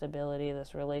manifest this stability,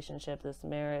 this relationship, this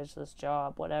marriage, this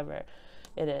job, whatever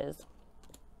it is.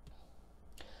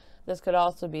 This could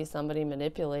also be somebody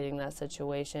manipulating that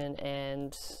situation,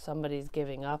 and somebody's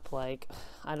giving up, like,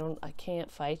 I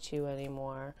can't fight you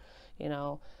anymore. You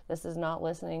know, this is not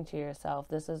listening to yourself.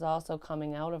 This is also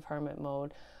coming out of hermit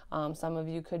mode. Some of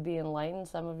you could be enlightened.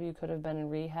 Some of you could have been in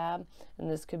rehab. And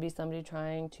this could be somebody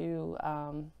trying to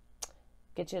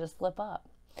get you to slip up.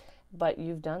 But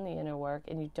you've done the inner work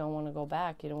and you don't want to go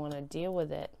back. You don't want to deal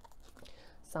with it.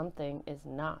 Something is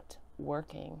not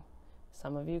working.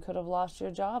 Some of you could have lost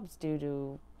your jobs due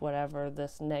to whatever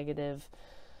this negative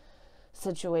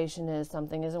situation is.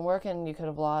 Something isn't working. You could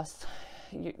have lost,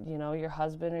 you know, your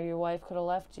husband or your wife could have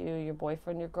left you, your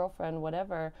boyfriend, your girlfriend,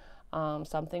 whatever.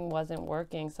 Something wasn't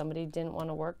working. Somebody didn't want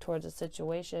to work towards a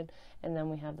situation. And then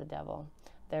we have the devil.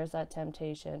 There's that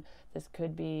temptation. This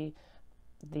could be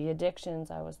the addictions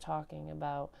I was talking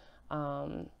about.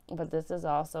 But this is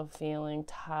also feeling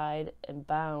tied and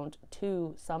bound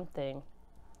to something.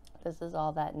 This is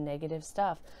all that negative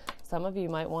stuff. Some of you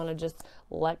might want to just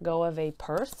let go of a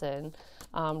person,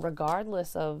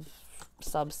 regardless of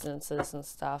substances and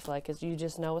stuff. Like, as you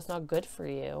just know it's not good for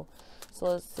you. So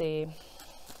let's see.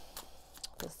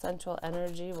 The central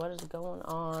energy, what is going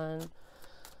on?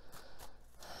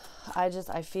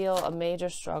 I feel a major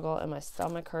struggle and my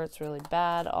stomach hurts really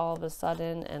bad all of a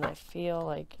sudden, and I feel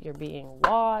like you're being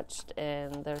watched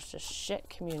and there's just shit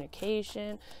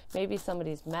communication. Maybe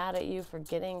somebody's mad at you for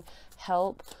getting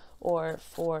help or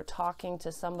for talking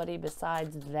to somebody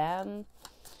besides them.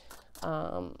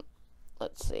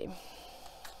 Let's see.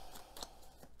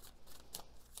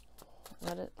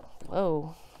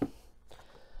 Whoa.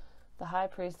 The High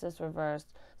Priestess reversed.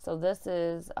 So this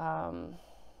is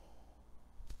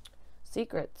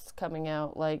secrets coming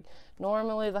out. Like,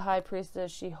 normally the High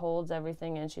Priestess, she holds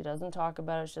everything and she doesn't talk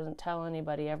about it. She doesn't tell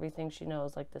anybody everything she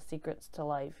knows, like the secrets to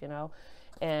life, you know.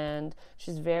 And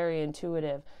she's very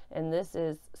intuitive. And this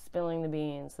is spilling the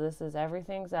beans. This is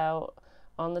everything's out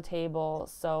on the table.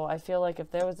 So I feel like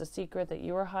if there was a secret that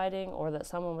you were hiding or that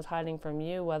someone was hiding from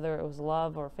you, whether it was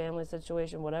love or family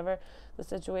situation, whatever the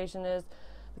situation is,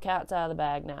 the cat's out of the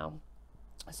bag now.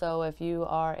 So if you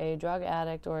are a drug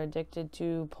addict or addicted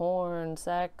to porn,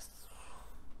 sex,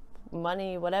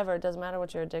 money, whatever, it doesn't matter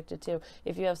what you're addicted to.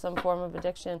 If you have some form of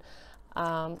addiction,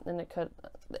 and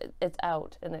it's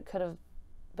out, and it could have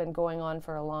been going on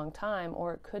for a long time,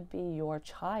 or it could be your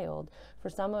child. For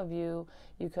some of you,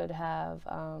 you could have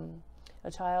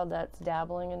a child that's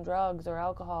dabbling in drugs or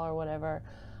alcohol or whatever,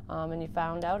 and you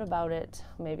found out about it.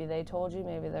 Maybe they told you,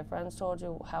 maybe their friends told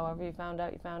you. However you found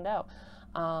out, you found out.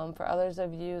 For others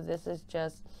of you, this is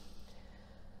just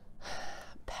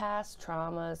past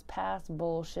traumas, past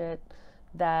bullshit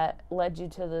that led you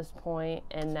to this point,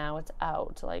 and now it's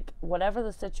out. Like, whatever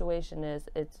the situation is,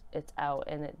 it's out,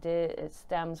 and it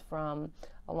stems from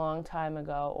a long time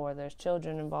ago, or there's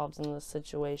children involved in this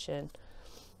situation.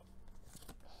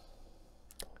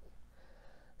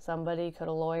 Somebody could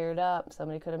have lawyered up.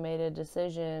 Somebody could have made a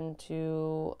decision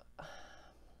to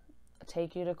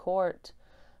take you to court.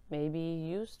 Maybe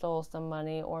you stole some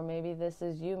money, or maybe this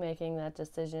is you making that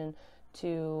decision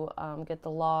to get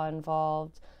the law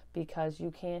involved because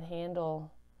you can't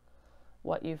handle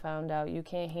what you found out. You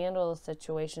can't handle the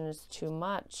situation. It's too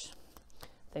much.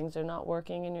 Things are not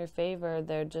working in your favor.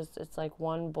 It's like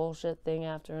one bullshit thing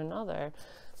after another.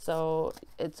 So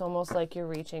it's almost like you're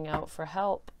reaching out for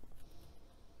help.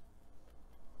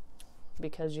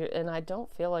 Because and I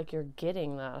don't feel like you're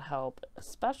getting that help,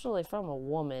 especially from a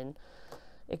woman.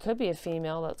 It could be a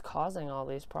female that's causing all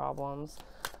these problems.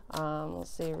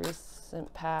 Let's see,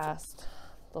 recent past,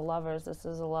 the Lovers. This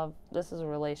is a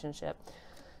relationship.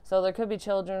 So there could be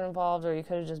children involved, or you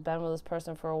could have just been with this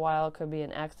person for a while. It could be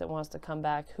an ex that wants to come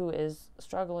back who is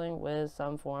struggling with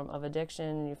some form of addiction,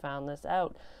 and you found this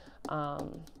out.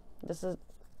 This is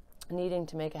needing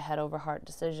to make a head over heart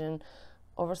decision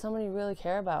over someone you really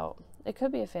care about. It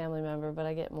could be a family member, but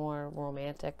I get more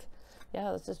romantic.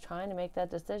 Yeah, this is trying to make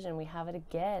that decision. We have it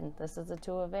again. This is a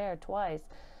Two of Air twice.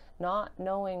 Not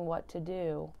knowing what to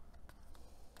do.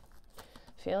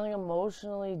 Feeling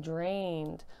emotionally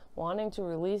drained. Wanting to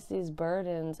release these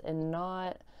burdens and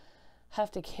not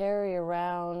have to carry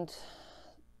around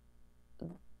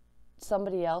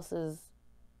somebody else's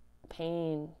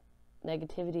pain,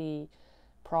 negativity,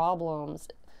 problems.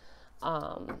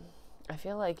 I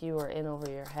feel like you were in over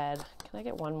your head. Can I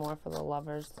get one more for the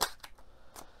Lovers?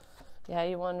 Yeah,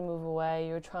 you wanted to move away.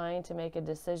 You were trying to make a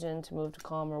decision to move to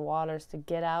calmer waters, to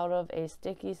get out of a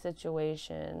sticky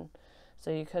situation. So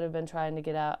you could have been trying to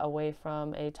get away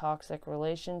from a toxic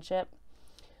relationship,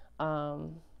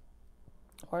 or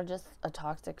just a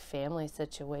toxic family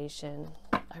situation.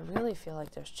 I really feel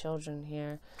like there's children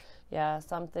here. Yeah,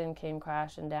 something came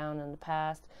crashing down in the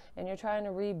past, and you're trying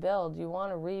to rebuild. You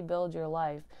want to rebuild your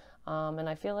life. And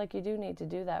I feel like you do need to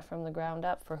do that from the ground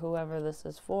up for whoever this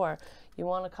is for. You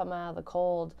want to come out of the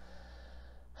cold.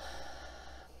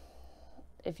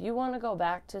 If you want to go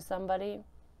back to somebody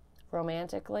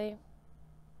romantically,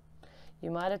 you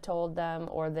might have told them,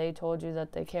 or they told you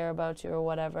that they care about you or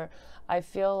whatever. I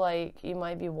feel like you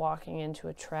might be walking into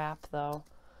a trap, though.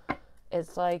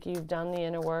 It's like you've done the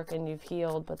inner work and you've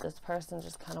healed, but this person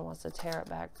just kind of wants to tear it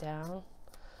back down.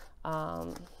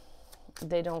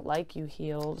 They don't like you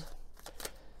healed.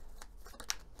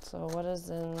 So what is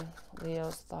in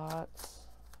Leo's thoughts?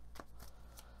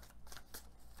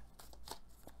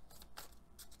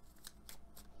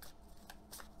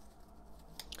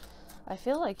 I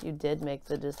feel like you did make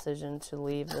the decision to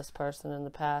leave this person in the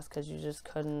past because you just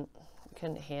couldn't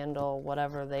handle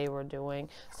whatever they were doing.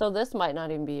 So this might not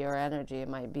even be your energy. It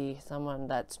might be someone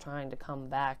that's trying to come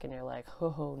back and you're like,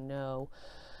 oh no.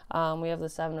 We have the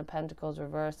Seven of Pentacles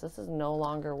reversed. This is no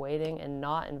longer waiting and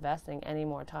not investing any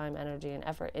more time, energy, and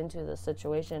effort into the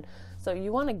situation. So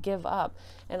you want to give up.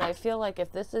 And I feel like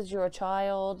if this is your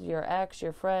child, your ex,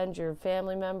 your friend, your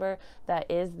family member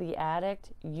that is the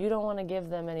addict, you don't want to give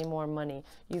them any more money.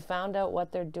 You found out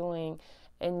what they're doing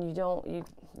and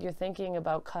you're thinking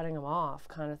about cutting them off,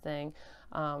 kind of thing.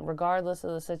 Regardless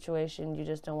of the situation, you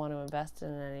just don't want to invest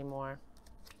in it anymore.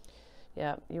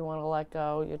 Yeah, you want to let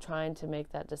go. You're trying to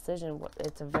make that decision.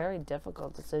 It's a very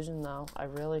difficult decision, though. I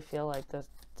really feel like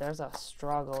there's a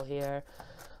struggle here.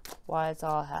 Why it's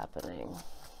all happening.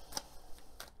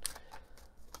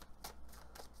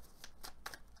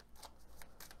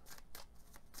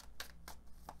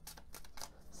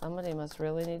 Somebody must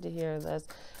really need to hear this.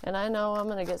 And I know I'm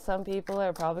going to get some people that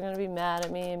are probably going to be mad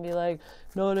at me and be like,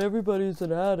 not everybody's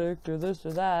an addict or this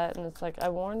or that. And it's like, I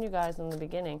warned you guys in the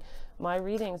beginning. My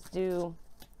readings do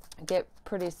get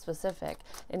pretty specific.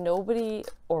 And nobody,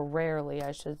 or rarely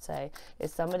I should say,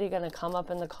 is somebody going to come up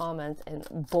in the comments and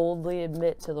boldly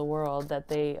admit to the world that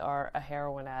they are a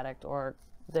heroin addict or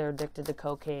they're addicted to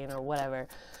cocaine or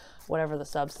whatever the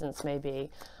substance may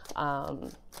be.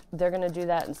 They're going to do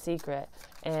that in secret.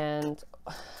 And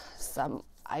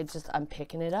I'm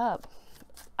picking it up.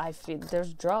 I feel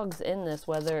there's drugs in this,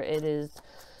 whether it is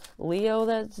Leo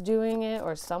that's doing it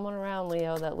or someone around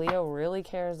Leo that Leo really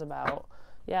cares about.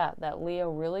 Yeah, that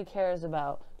Leo really cares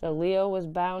about. That Leo was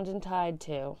bound and tied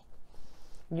to.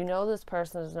 You know this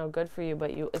person is no good for you,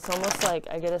 but it's almost like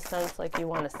I get a sense like you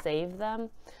want to save them.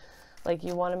 Like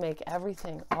you want to make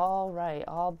everything all right,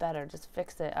 all better, just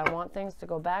fix it. I want things to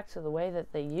go back to the way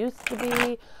that they used to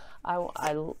be.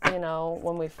 You know,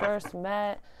 when we first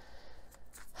met,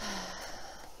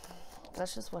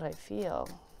 that's just what I feel.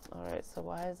 All right, so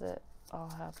why is it all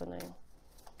happening?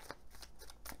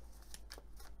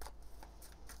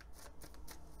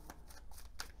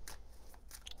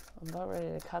 I'm about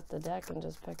ready to cut the deck and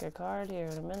just pick a card here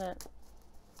in a minute.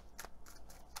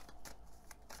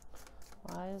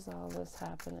 Why is all this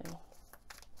happening?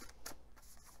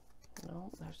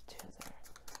 No, there's two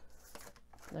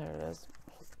there. There it is.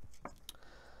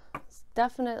 It's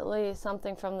definitely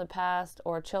something from the past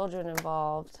or children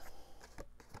involved.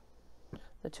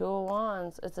 The Two of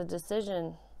Wands, it's a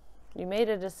decision. You made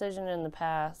a decision in the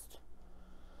past.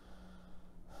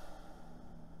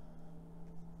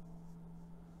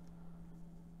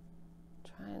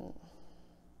 Trying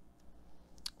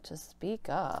to speak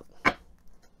up.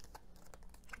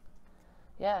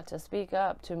 Yeah, to speak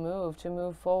up, to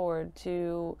move forward,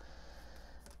 to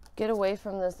get away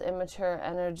from this immature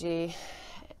energy.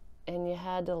 And you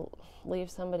had to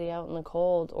leave somebody out in the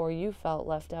cold, or you felt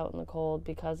left out in the cold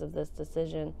because of this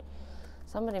decision.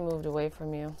 Somebody moved away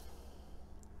from you.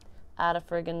 Out of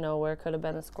friggin' nowhere. Could have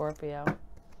been a Scorpio.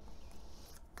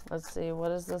 Let's see,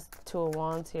 what is this Two of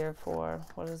Wands here for?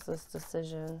 What is this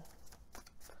decision?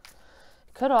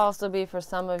 Could also be for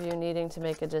some of you needing to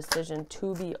make a decision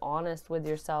to be honest with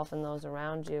yourself and those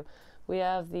around you. We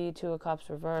have the Two of Cups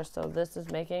reversed, so this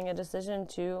is making a decision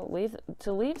to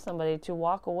leave somebody, to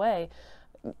walk away.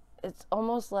 It's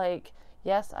almost like,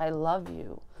 yes, I love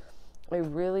you. I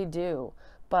really do.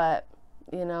 But,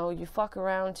 you know, you fuck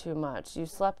around too much. You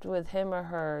slept with him or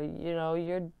her. You know,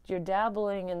 you're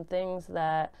dabbling in things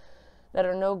that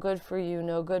are no good for you,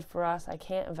 no good for us. I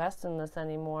can't invest in this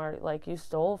anymore. Like, you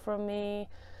stole from me.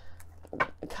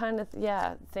 Kind of,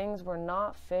 yeah, things were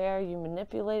not fair. You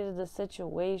manipulated the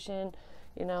situation.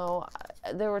 You know,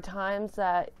 there were times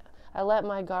that I let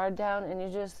my guard down and you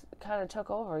just kind of took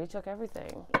over. You took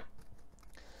everything.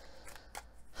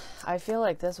 I feel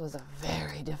like this was a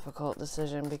very difficult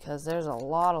decision because there's a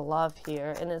lot of love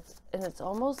here, and it's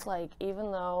almost like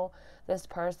even though this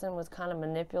person was kind of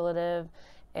manipulative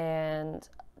and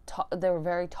they were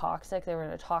very toxic, they were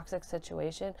in a toxic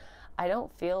situation, I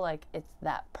don't feel like it's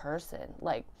that person.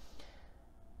 Like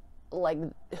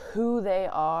who they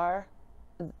are,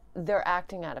 they're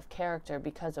acting out of character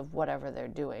because of whatever they're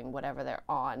doing, whatever they're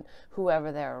on,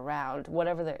 whoever they're around,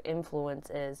 whatever their influence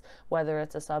is, whether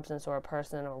it's a substance or a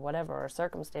person or whatever, or a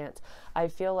circumstance. I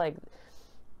feel like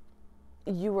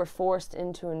you were forced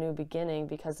into a new beginning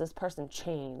because this person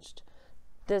changed.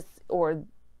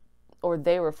 Or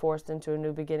they were forced into a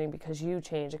new beginning because you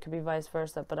changed. It could be vice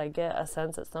versa, but I get a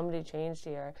sense that somebody changed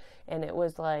here, and it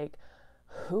was like,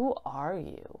 who are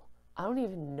you? I don't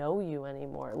even know you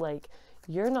anymore. Like,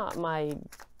 you're not my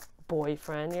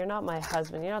boyfriend, you're not my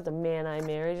husband, you're not the man I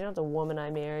married, you're not the woman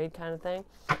I married, kind of thing.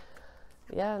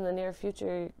 Yeah, in the near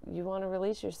future, you want to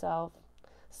release yourself.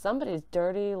 Somebody's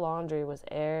dirty laundry was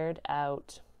aired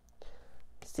out.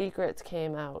 Secrets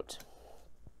came out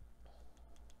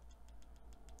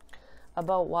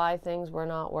about why things were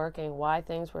not working, why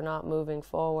things were not moving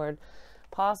forward.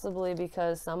 Possibly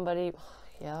because somebody,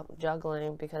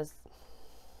 juggling, because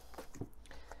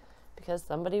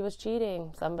somebody was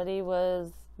cheating, somebody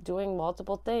was doing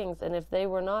multiple things, and if they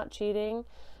were not cheating,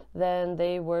 then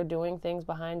they were doing things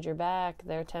behind your back,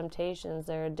 their temptations,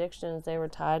 their addictions, they were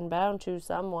tied and bound to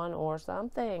someone or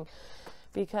something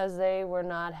because they were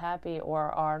not happy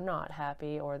or are not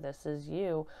happy, or this is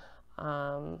you.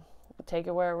 Take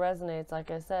it where it resonates. Like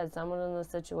I said, someone in the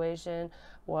situation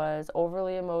was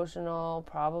overly emotional,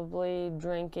 probably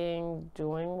drinking,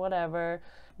 doing whatever,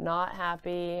 not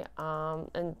happy,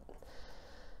 and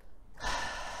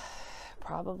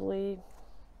probably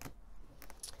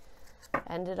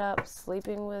ended up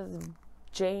sleeping with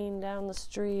Jane down the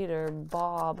street or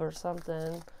Bob or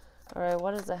something. All right,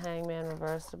 what is the Hangman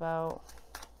reversed about?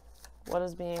 What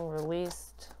is being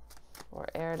released or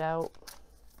aired out?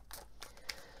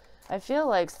 I feel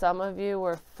like some of you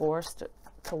were forced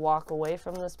to walk away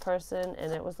from this person,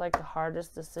 and it was like the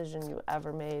hardest decision you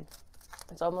ever made.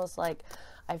 It's almost like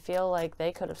I feel like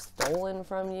they could have stolen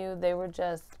from you. They were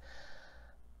just,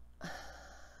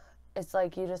 it's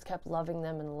like you just kept loving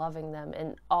them,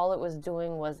 and all it was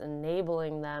doing was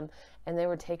enabling them, and they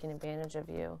were taking advantage of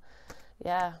you.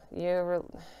 Yeah,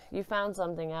 you found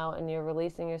something out, and you're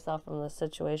releasing yourself from this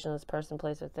situation, this person,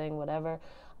 place, or thing, whatever.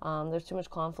 There's too much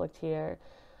conflict here.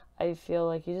 I feel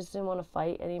like you just didn't want to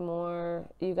fight anymore.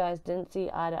 You guys didn't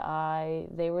see eye to eye.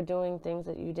 They were doing things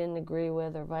that you didn't agree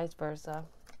with, or vice versa.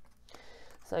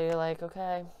 So you're like,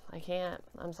 okay, I can't.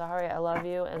 I'm sorry. I love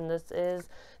you. And this is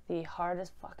the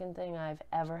hardest fucking thing I've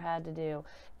ever had to do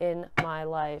in my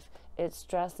life. It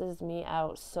stresses me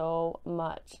out so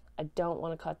much. I don't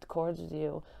want to cut the cords with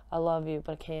you. I love you,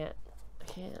 but I can't.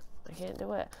 I can't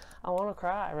do it. I want to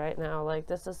cry right now. Like,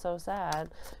 this is so sad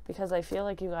because I feel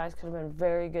like you guys could have been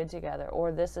very good together,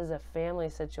 or this is a family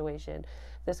situation.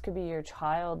 This could be your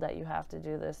child that you have to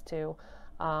do this to.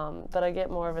 But I get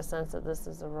more of a sense that this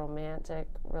is a romantic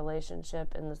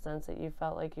relationship in the sense that you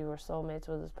felt like you were soulmates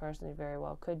with this person. You very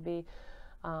well could be.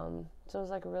 So it was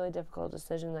like a really difficult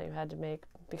decision that you had to make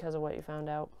because of what you found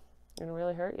out. And it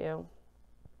really hurt you.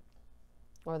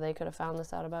 Or they could have found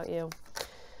this out about you.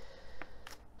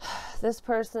 This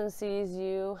person sees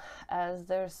you as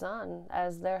their sun,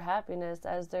 as their happiness,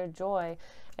 as their joy.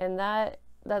 And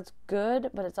that's good,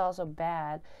 but it's also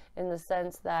bad in the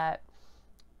sense that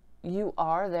you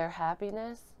are their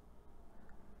happiness.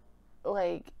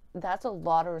 Like, that's a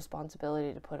lot of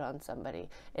responsibility to put on somebody.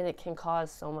 And it can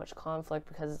cause so much conflict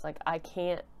because it's like, I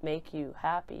can't make you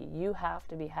happy. You have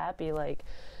to be happy. Like,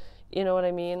 you know what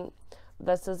I mean?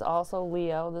 This is also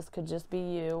Leo. This could just be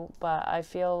you. But I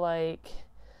feel like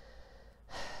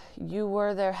you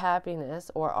were their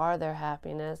happiness, or are their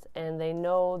happiness, and they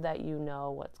know that you know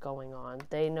what's going on.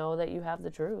 They know that you have the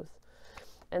truth,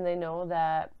 and they know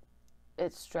that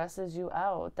it stresses you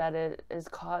out, that it has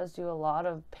caused you a lot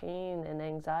of pain and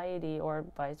anxiety, or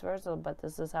vice versa, but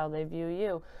this is how they view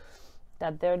you,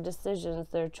 that their decisions,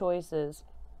 their choices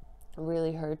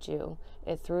really hurt you.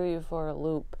 It threw you for a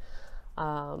loop.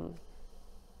 That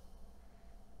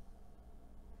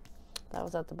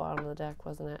was at the bottom of the deck,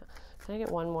 wasn't it? Can I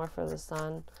get one more for the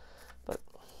sun? But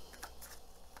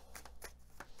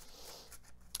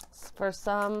for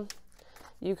some,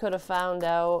 you could have found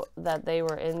out that they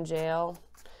were in jail.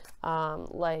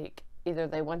 Like, either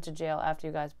they went to jail after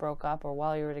you guys broke up or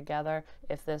while you were together,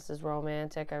 if this is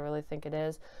romantic, I really think it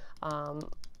is.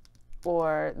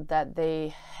 Or that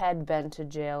they had been to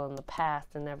jail in the past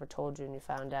and never told you and you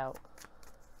found out.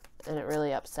 And it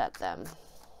really upset them.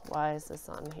 Why is the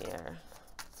sun here?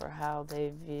 For how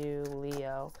they view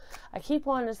Leo. I keep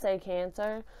wanting to say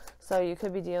Cancer, so you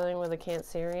could be dealing with a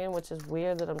Cancerian, which is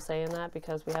weird that I'm saying that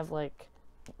because we have like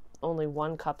only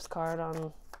one Cups card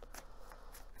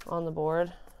on the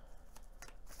board.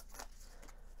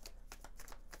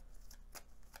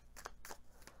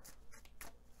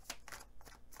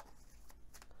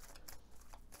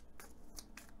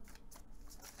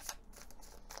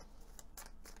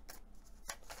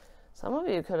 Some of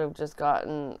you could have just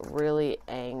gotten really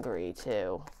angry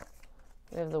too.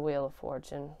 We have the Wheel of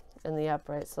Fortune in the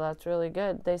upright, so that's really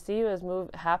good. They see you as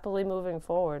happily moving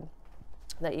forward,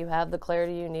 that you have the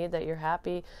clarity you need, that you're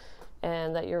happy,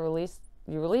 and that you release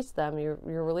them. You're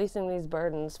releasing these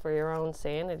burdens for your own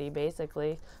sanity,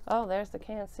 basically. Oh, there's the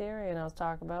Cancerian I was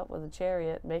talking about with the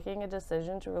Chariot, making a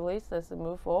decision to release this and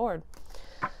move forward.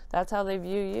 That's how they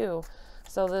view you.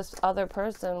 So this other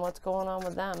person, what's going on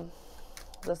with them?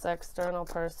 This external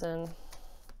person,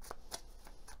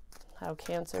 how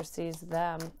Cancer sees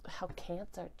them. How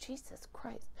Cancer, Jesus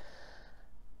Christ.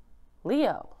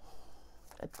 Leo,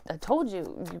 I told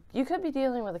you, you could be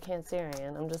dealing with a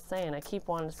Cancerian. I'm just saying, I keep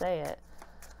wanting to say it.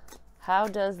 How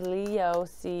does Leo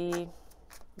see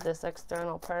this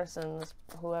external person,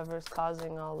 whoever's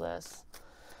causing all this,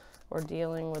 or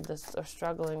dealing with this, or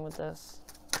struggling with this?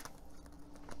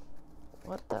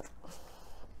 What the?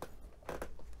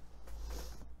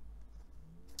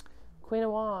 Queen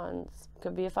of Wands.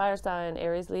 Could be a fire sign.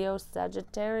 Aries, Leo,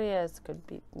 Sagittarius. Could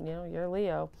be, you're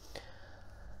Leo.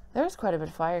 There's quite a bit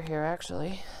of fire here,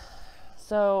 actually.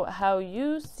 So how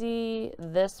you see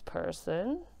this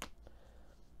person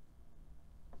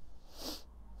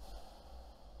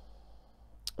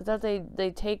is that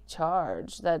they take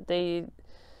charge, that they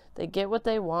get what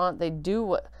they want. I do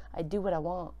what I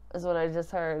want, is what I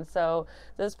just heard. So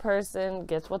this person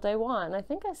gets what they want. And I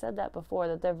think I said that before,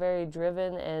 that they're very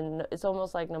driven, and it's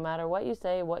almost like no matter what you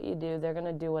say, what you do, they're going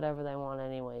to do whatever they want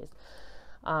anyways.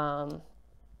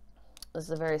 This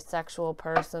is a very sexual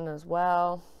person as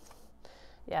well.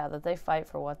 Yeah, that they fight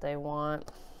for what they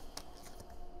want.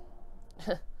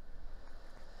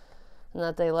 And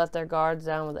that they let their guards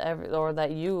down with or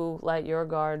that you let your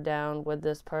guard down with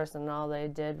this person. All they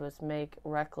did was make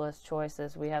reckless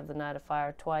choices. We have the Knight of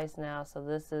Fire twice now, so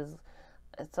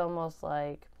it's almost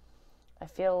like, I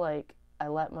feel like I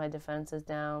let my defenses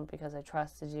down because I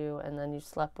trusted you, and then you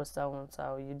slept with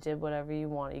so-and-so. You did whatever you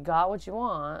want. You got what you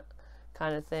want,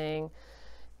 kind of thing.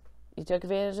 You took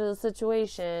advantage of the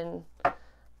situation.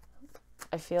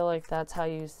 I feel like that's how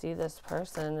you see this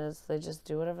person, is they just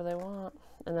do whatever they want.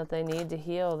 And that they need to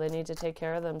heal, they need to take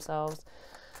care of themselves,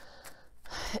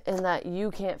 and that you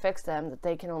can't fix them, that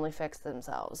they can only fix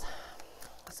themselves.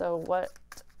 So what,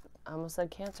 I almost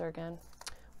said Cancer again,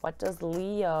 what does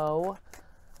Leo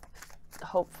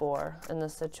hope for in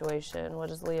this situation?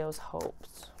 What is Leo's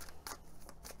hopes?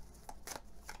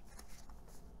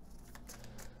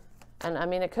 And I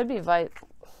mean, it could be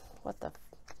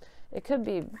it could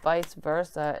be vice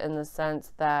versa, in the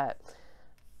sense that,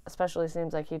 especially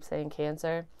seems I keep saying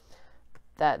Cancer,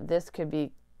 that this could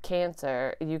be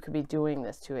Cancer, you could be doing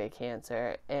this to a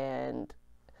Cancer, and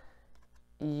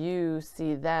you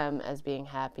see them as being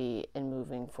happy and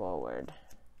moving forward,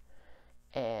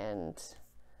 and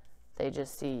they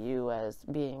just see you as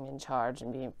being in charge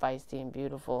and being feisty and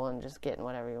beautiful and just getting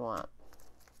whatever you want.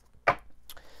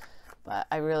 But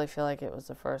I really feel like it was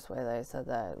the first way that I said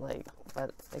that,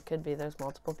 but it could be there's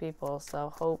multiple people.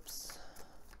 So hopes,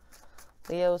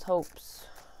 Leo's hopes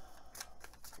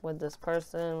with this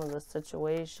person, with this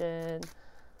situation.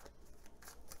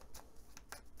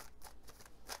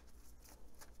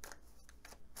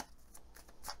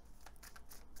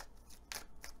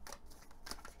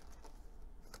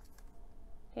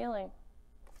 Healing.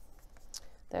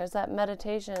 There's that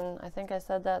meditation. I think I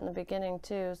said that in the beginning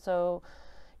too. So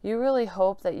you really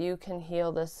hope that you can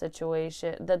heal this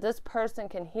situation, that this person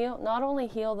can heal, not only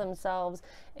heal themselves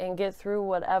and get through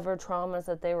whatever traumas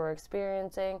that they were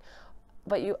experiencing,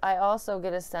 but I also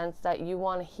get a sense that you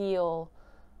want to heal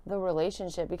the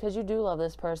relationship, because you do love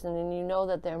this person, and you know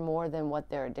that they're more than what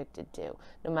they're addicted to.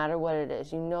 No matter what it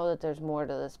is, you know that there's more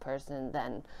to this person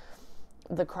than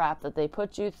the crap that they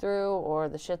put you through or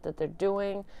the shit that they're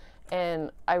doing. And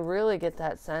I really get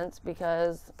that sense,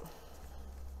 because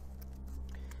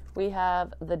we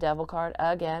have the Devil card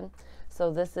again. So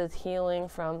this is healing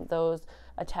from those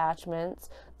attachments,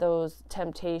 those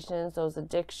temptations, those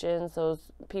addictions, those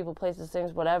people, places,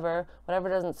 things, whatever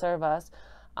doesn't serve us.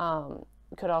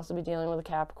 Could also be dealing with a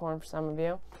Capricorn for some of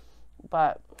you.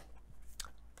 But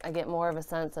I get more of a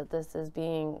sense that this is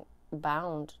being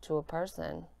bound to a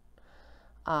person.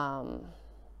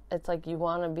 It's like you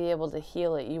want to be able to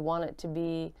heal it. You want it to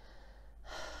be...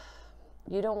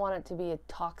 You don't want it to be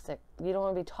you don't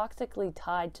want to be toxically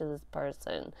tied to this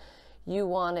person. You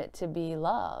want it to be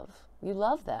love. You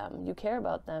love them. You care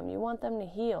about them. You want them to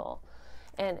heal.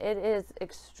 And it is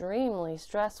extremely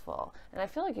stressful. And I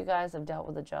feel like you guys have dealt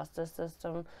with the justice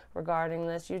system regarding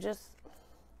this.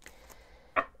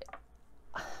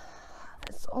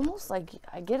 It's almost like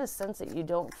I get a sense that you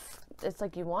don't, it's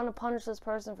like you want to punish this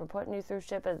person for putting you through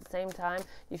shit, but at the same time,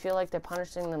 you feel like they're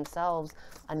punishing themselves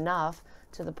enough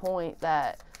to the point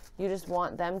that you just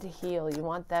want them to heal. You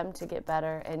want them to get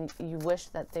better, and you wish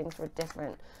that things were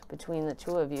different between the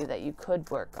two of you, that you could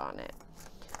work on it.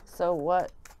 So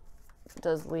what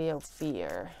does Leo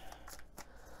fear?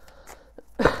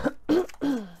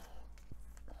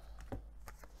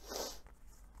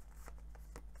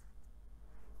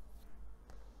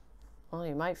 Well,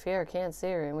 you might fear a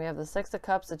Cancerian. We have the Six of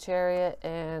Cups, the Chariot,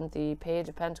 and the Page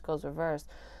of Pentacles reversed.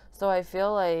 So I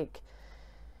feel like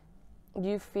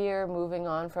you fear moving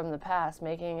on from the past,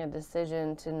 making a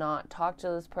decision to not talk to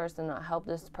this person, not help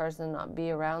this person, not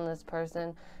be around this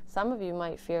person. Some of you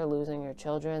might fear losing your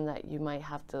children, that you might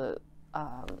have to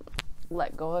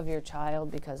let go of your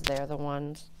child because they're the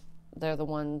ones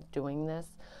doing this.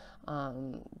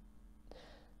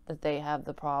 That they have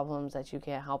the problems that you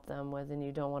can't help them with, and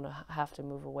you don't want to have to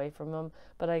move away from them.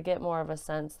 But I get more of a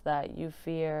sense that you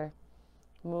fear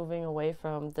moving away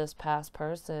from this past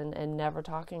person and never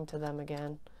talking to them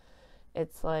again.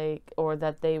 It's like, or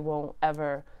that they won't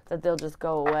ever, that they'll just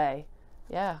go away.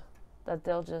 Yeah, that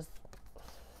they'll just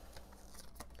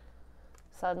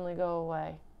suddenly go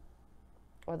away.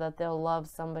 Or that they'll love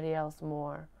somebody else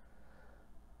more.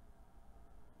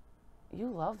 You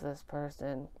love this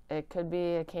person. It could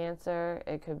be a Cancer,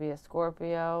 it could be a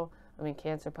Scorpio. I mean,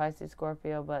 Cancer, Pisces,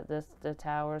 Scorpio, but the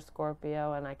Tower,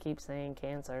 Scorpio, and I keep saying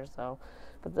Cancer, so.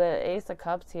 But the Ace of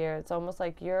Cups here, it's almost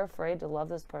like you're afraid to love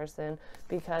this person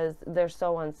because they're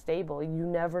so unstable. You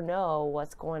never know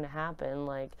what's going to happen.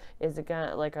 Like, is it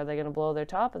gonna, like, are they gonna blow their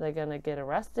top? Are they gonna get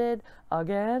arrested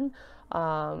again?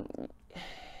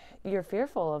 You're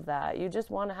fearful of that. You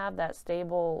just want to have that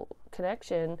stable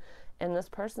connection, and this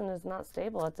person is not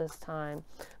stable at this time.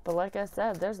 But like I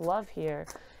said, there's love here.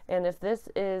 And if this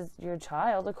is your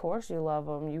child, of course you love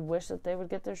them. You wish that they would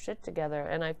get their shit together.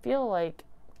 And I feel like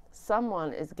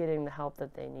someone is getting the help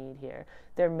that they need here.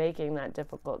 They're making that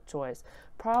difficult choice.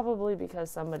 Probably because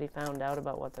somebody found out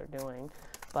about what they're doing.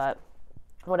 But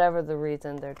whatever the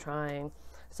reason, they're trying.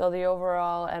 So the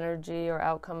overall energy or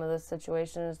outcome of this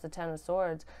situation is the Ten of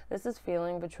Swords. This is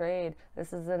feeling betrayed.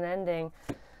 This is an ending.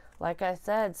 Like I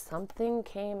said, something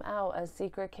came out, a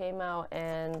secret came out,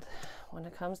 and when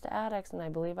it comes to addicts, and I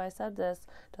believe I said this,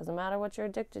 doesn't matter what you're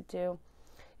addicted to,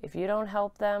 if you don't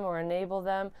help them or enable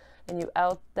them, and you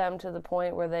out them to the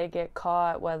point where they get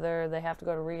caught, whether they have to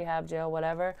go to rehab, jail,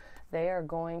 whatever, they are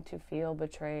going to feel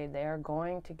betrayed. They are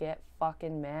going to get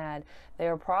fucking mad. They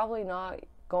are probably not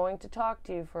going to talk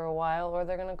to you for a while, or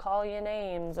they're going to call you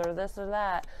names or this or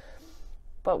that.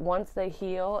 But once they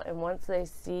heal and once they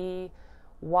see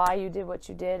why you did what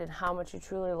you did and how much you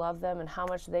truly love them and how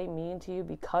much they mean to you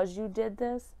because you did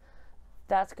this,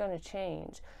 that's going to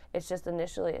change. It's just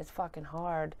initially it's fucking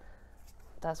hard.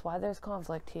 That's why there's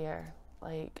conflict here.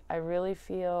 Like, I really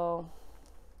feel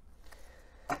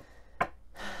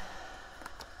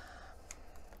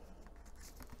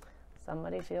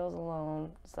somebody feels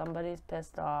alone. Somebody's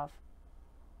pissed off.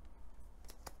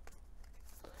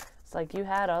 It's like you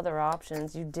had other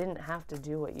options. You didn't have to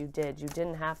do what you did. You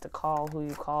didn't have to call who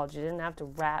you called. You didn't have to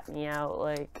rat me out.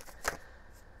 Like,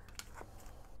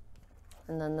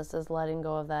 and then this is letting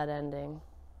go of that ending.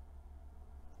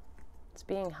 It's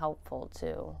being helpful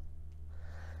too.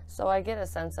 So I get a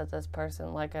sense that this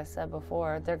person, like I said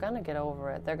before, they're going to get over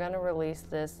it. They're going to release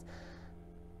this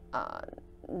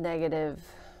negative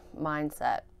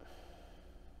mindset.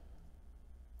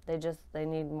 They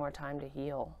need more time to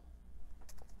heal.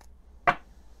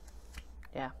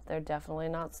 Yeah, they're definitely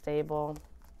not stable.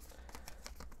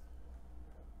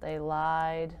 They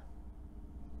lied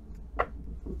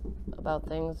about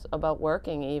things, about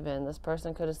working even. This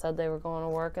person could have said they were going to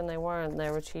work and they weren't.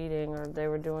 They were cheating or they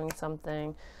were doing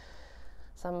something.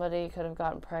 Somebody could have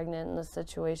gotten pregnant in this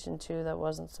situation too that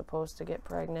wasn't supposed to get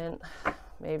pregnant.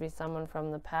 Maybe someone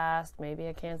from the past, maybe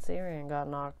a Cancerian got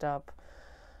knocked up.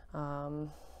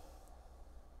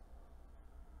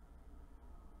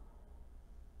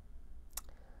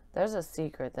 There's a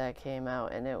secret that came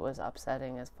out and it was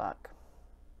upsetting as fuck.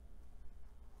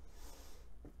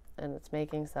 And it's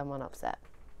making someone upset.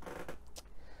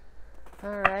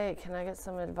 Alright, can I get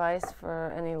some advice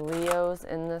for any Leos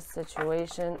in this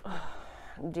situation?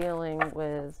 Dealing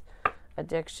with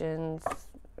addictions,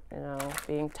 you know,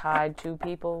 being tied to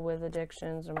people with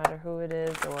addictions, no matter who it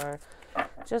is, or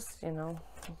just, you know,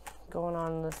 going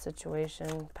on in this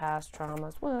situation, past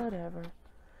traumas, whatever.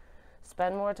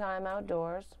 Spend more time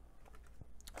outdoors.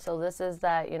 So this is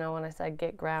that, you know, when I said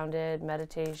get grounded,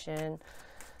 meditation,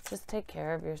 just take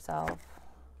care of yourself.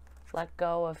 Let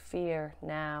go of fear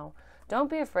now. don't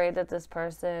be afraid that this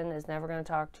person is never going to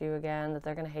talk to you again, that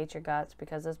they're going to hate your guts,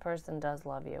 because this person does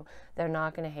love you. They're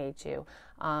not going to hate you.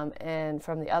 And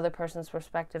from the other person's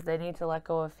perspective, they need to let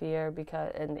go of fear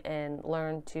and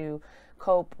learn to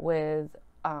cope with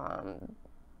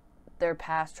their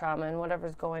past trauma and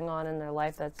whatever's going on in their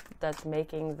life that's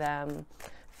making them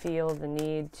feel the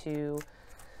need to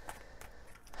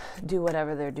do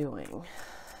whatever they're doing.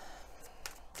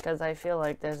 Because I feel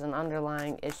like there's an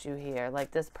underlying issue here.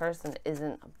 Like, this person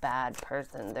isn't a bad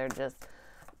person.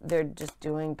 They're just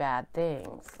doing bad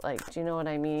things. Like, do you know what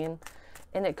I mean?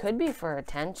 And it could be for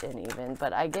attention even,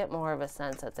 but I get more of a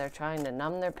sense that they're trying to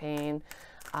numb their pain.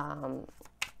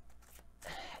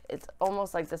 It's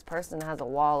almost like this person has a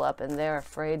wall up and they're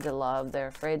afraid to love. They're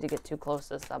afraid to get too close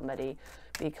to somebody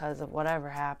because of whatever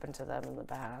happened to them in the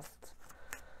past.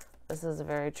 This is a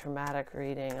very traumatic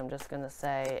reading, I'm just going to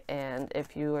say. And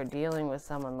if you are dealing with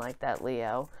someone like that,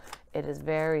 Leo, it is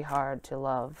very hard to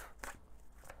love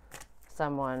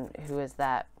someone who is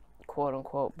that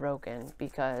quote-unquote broken,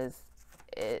 because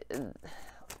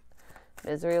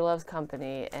misery loves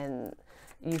company, and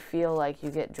you feel like you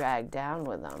get dragged down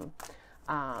with them.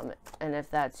 And if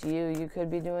that's you, you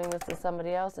could be doing this to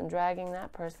somebody else and dragging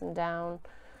that person down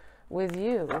with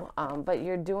you, but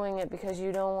you're doing it because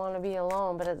you don't want to be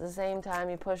alone, but at the same time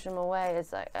you push them away.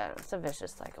 It's like it's a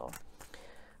vicious cycle.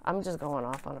 I'm just going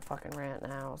off on a fucking rant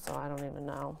now, so I don't even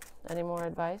know. Any more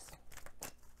advice?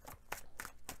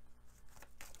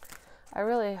 I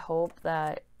really hope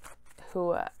that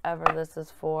whoever this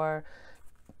is for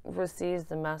receives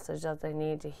the message that they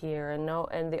need to hear, and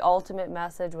the ultimate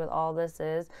message with all this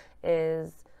is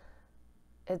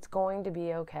it's going to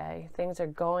be okay. Things are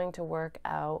going to work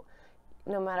out.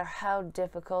 No matter how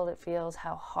difficult it feels,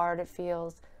 how hard it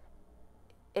feels,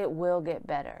 it will get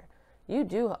better. You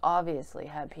do obviously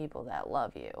have people that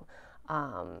love you,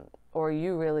 or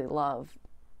you really love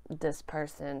this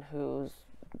person who's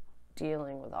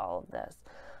dealing with all of this.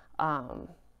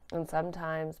 And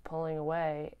sometimes pulling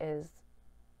away is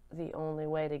the only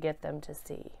way to get them to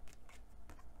see.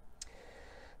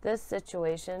 This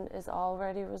situation is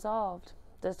already resolved.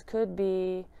 This could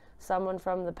be someone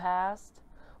from the past,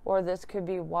 or this could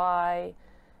be why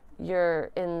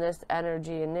you're in this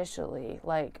energy initially.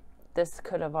 Like, this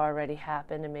could have already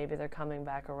happened and maybe they're coming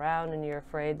back around and you're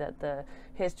afraid that the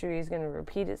history is going to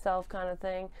repeat itself, kind of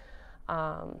thing.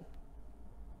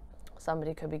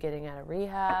 Somebody could be getting out of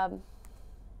rehab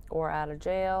or out of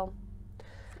jail.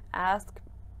 Ask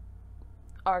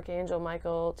Archangel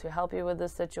Michael to help you with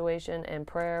this situation, and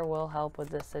prayer will help with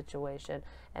this situation.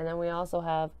 And then we also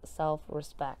have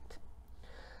self-respect.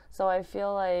 So I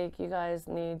feel like you guys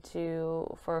need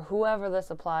to, for whoever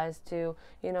this applies to,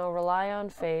 rely on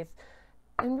faith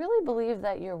and really believe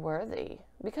that you're worthy,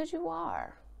 because you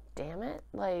are. Damn it.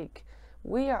 Like,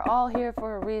 we are all here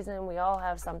for a reason. We all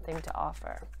have something to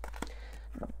offer.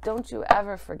 Don't you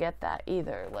ever forget that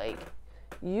either. Like,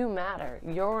 you matter.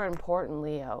 You're important,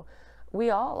 Leo. We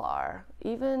all are.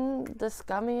 Even the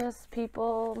scummiest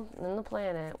people on the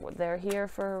planet, they're here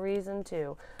for a reason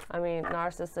too. I mean,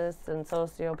 narcissists and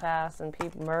sociopaths and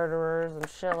murderers and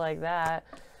shit like that,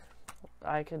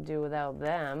 I could do without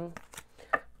them.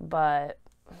 But,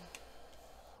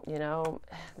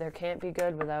 there can't be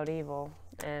good without evil.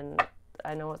 And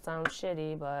I know it sounds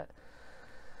shitty, but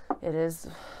it is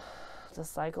the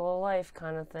cycle of life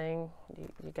kind of thing.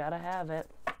 You gotta have it.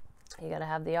 You gotta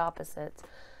have the opposites.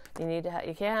 You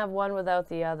can't have one without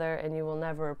the other, and you will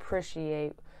never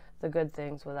appreciate the good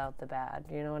things without the bad.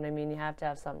 You know what I mean? You have to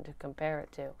have something to compare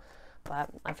it to. But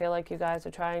I feel like you guys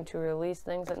are trying to release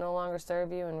things that no longer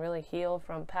serve you and really heal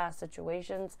from past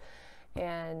situations.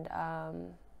 And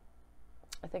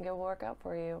I think it will work out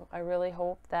for you. I really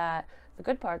hope that the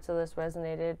good parts of this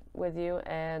resonated with you,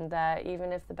 and that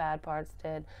even if the bad parts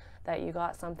did, that you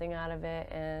got something out of it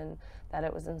and that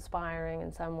it was inspiring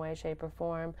in some way, shape, or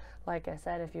form. Like I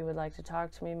said, if you would like to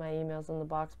talk to me, my email's in the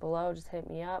box below. Just hit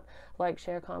me up. Like,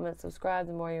 share, comment, subscribe.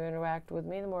 The more you interact with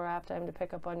me, the more apt I am to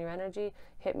pick up on your energy.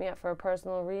 Hit me up for a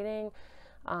personal reading.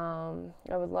 I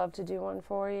would love to do one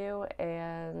for you,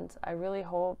 and I really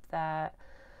hope that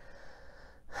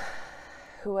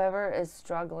whoever is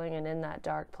struggling and in that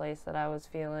dark place that I was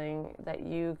feeling, that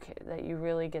you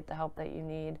really get the help that you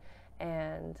need,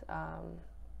 and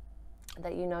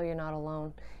that you're not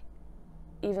alone.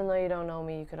 Even though you don't know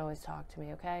me, you could always talk to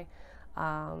me, okay?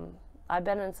 I've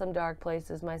been in some dark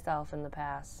places myself in the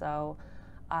past, so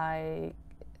I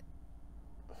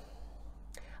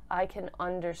I can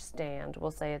understand,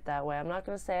 we'll say it that way. I'm not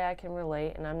going to say I can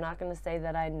relate, and I'm not going to say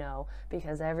that I know,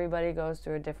 because everybody goes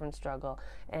through a different struggle,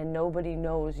 and nobody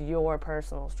knows your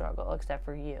personal struggle except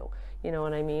for you. You know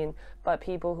what I mean? But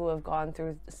people who have gone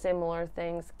through similar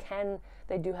things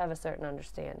they do have a certain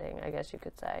understanding, I guess you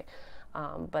could say.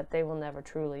 But they will never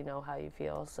truly know how you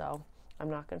feel, so I'm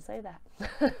not going to say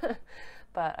that.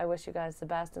 But I wish you guys the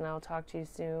best, and I'll talk to you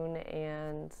soon,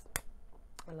 and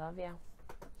I love you.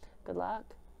 Good luck.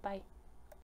 Bye.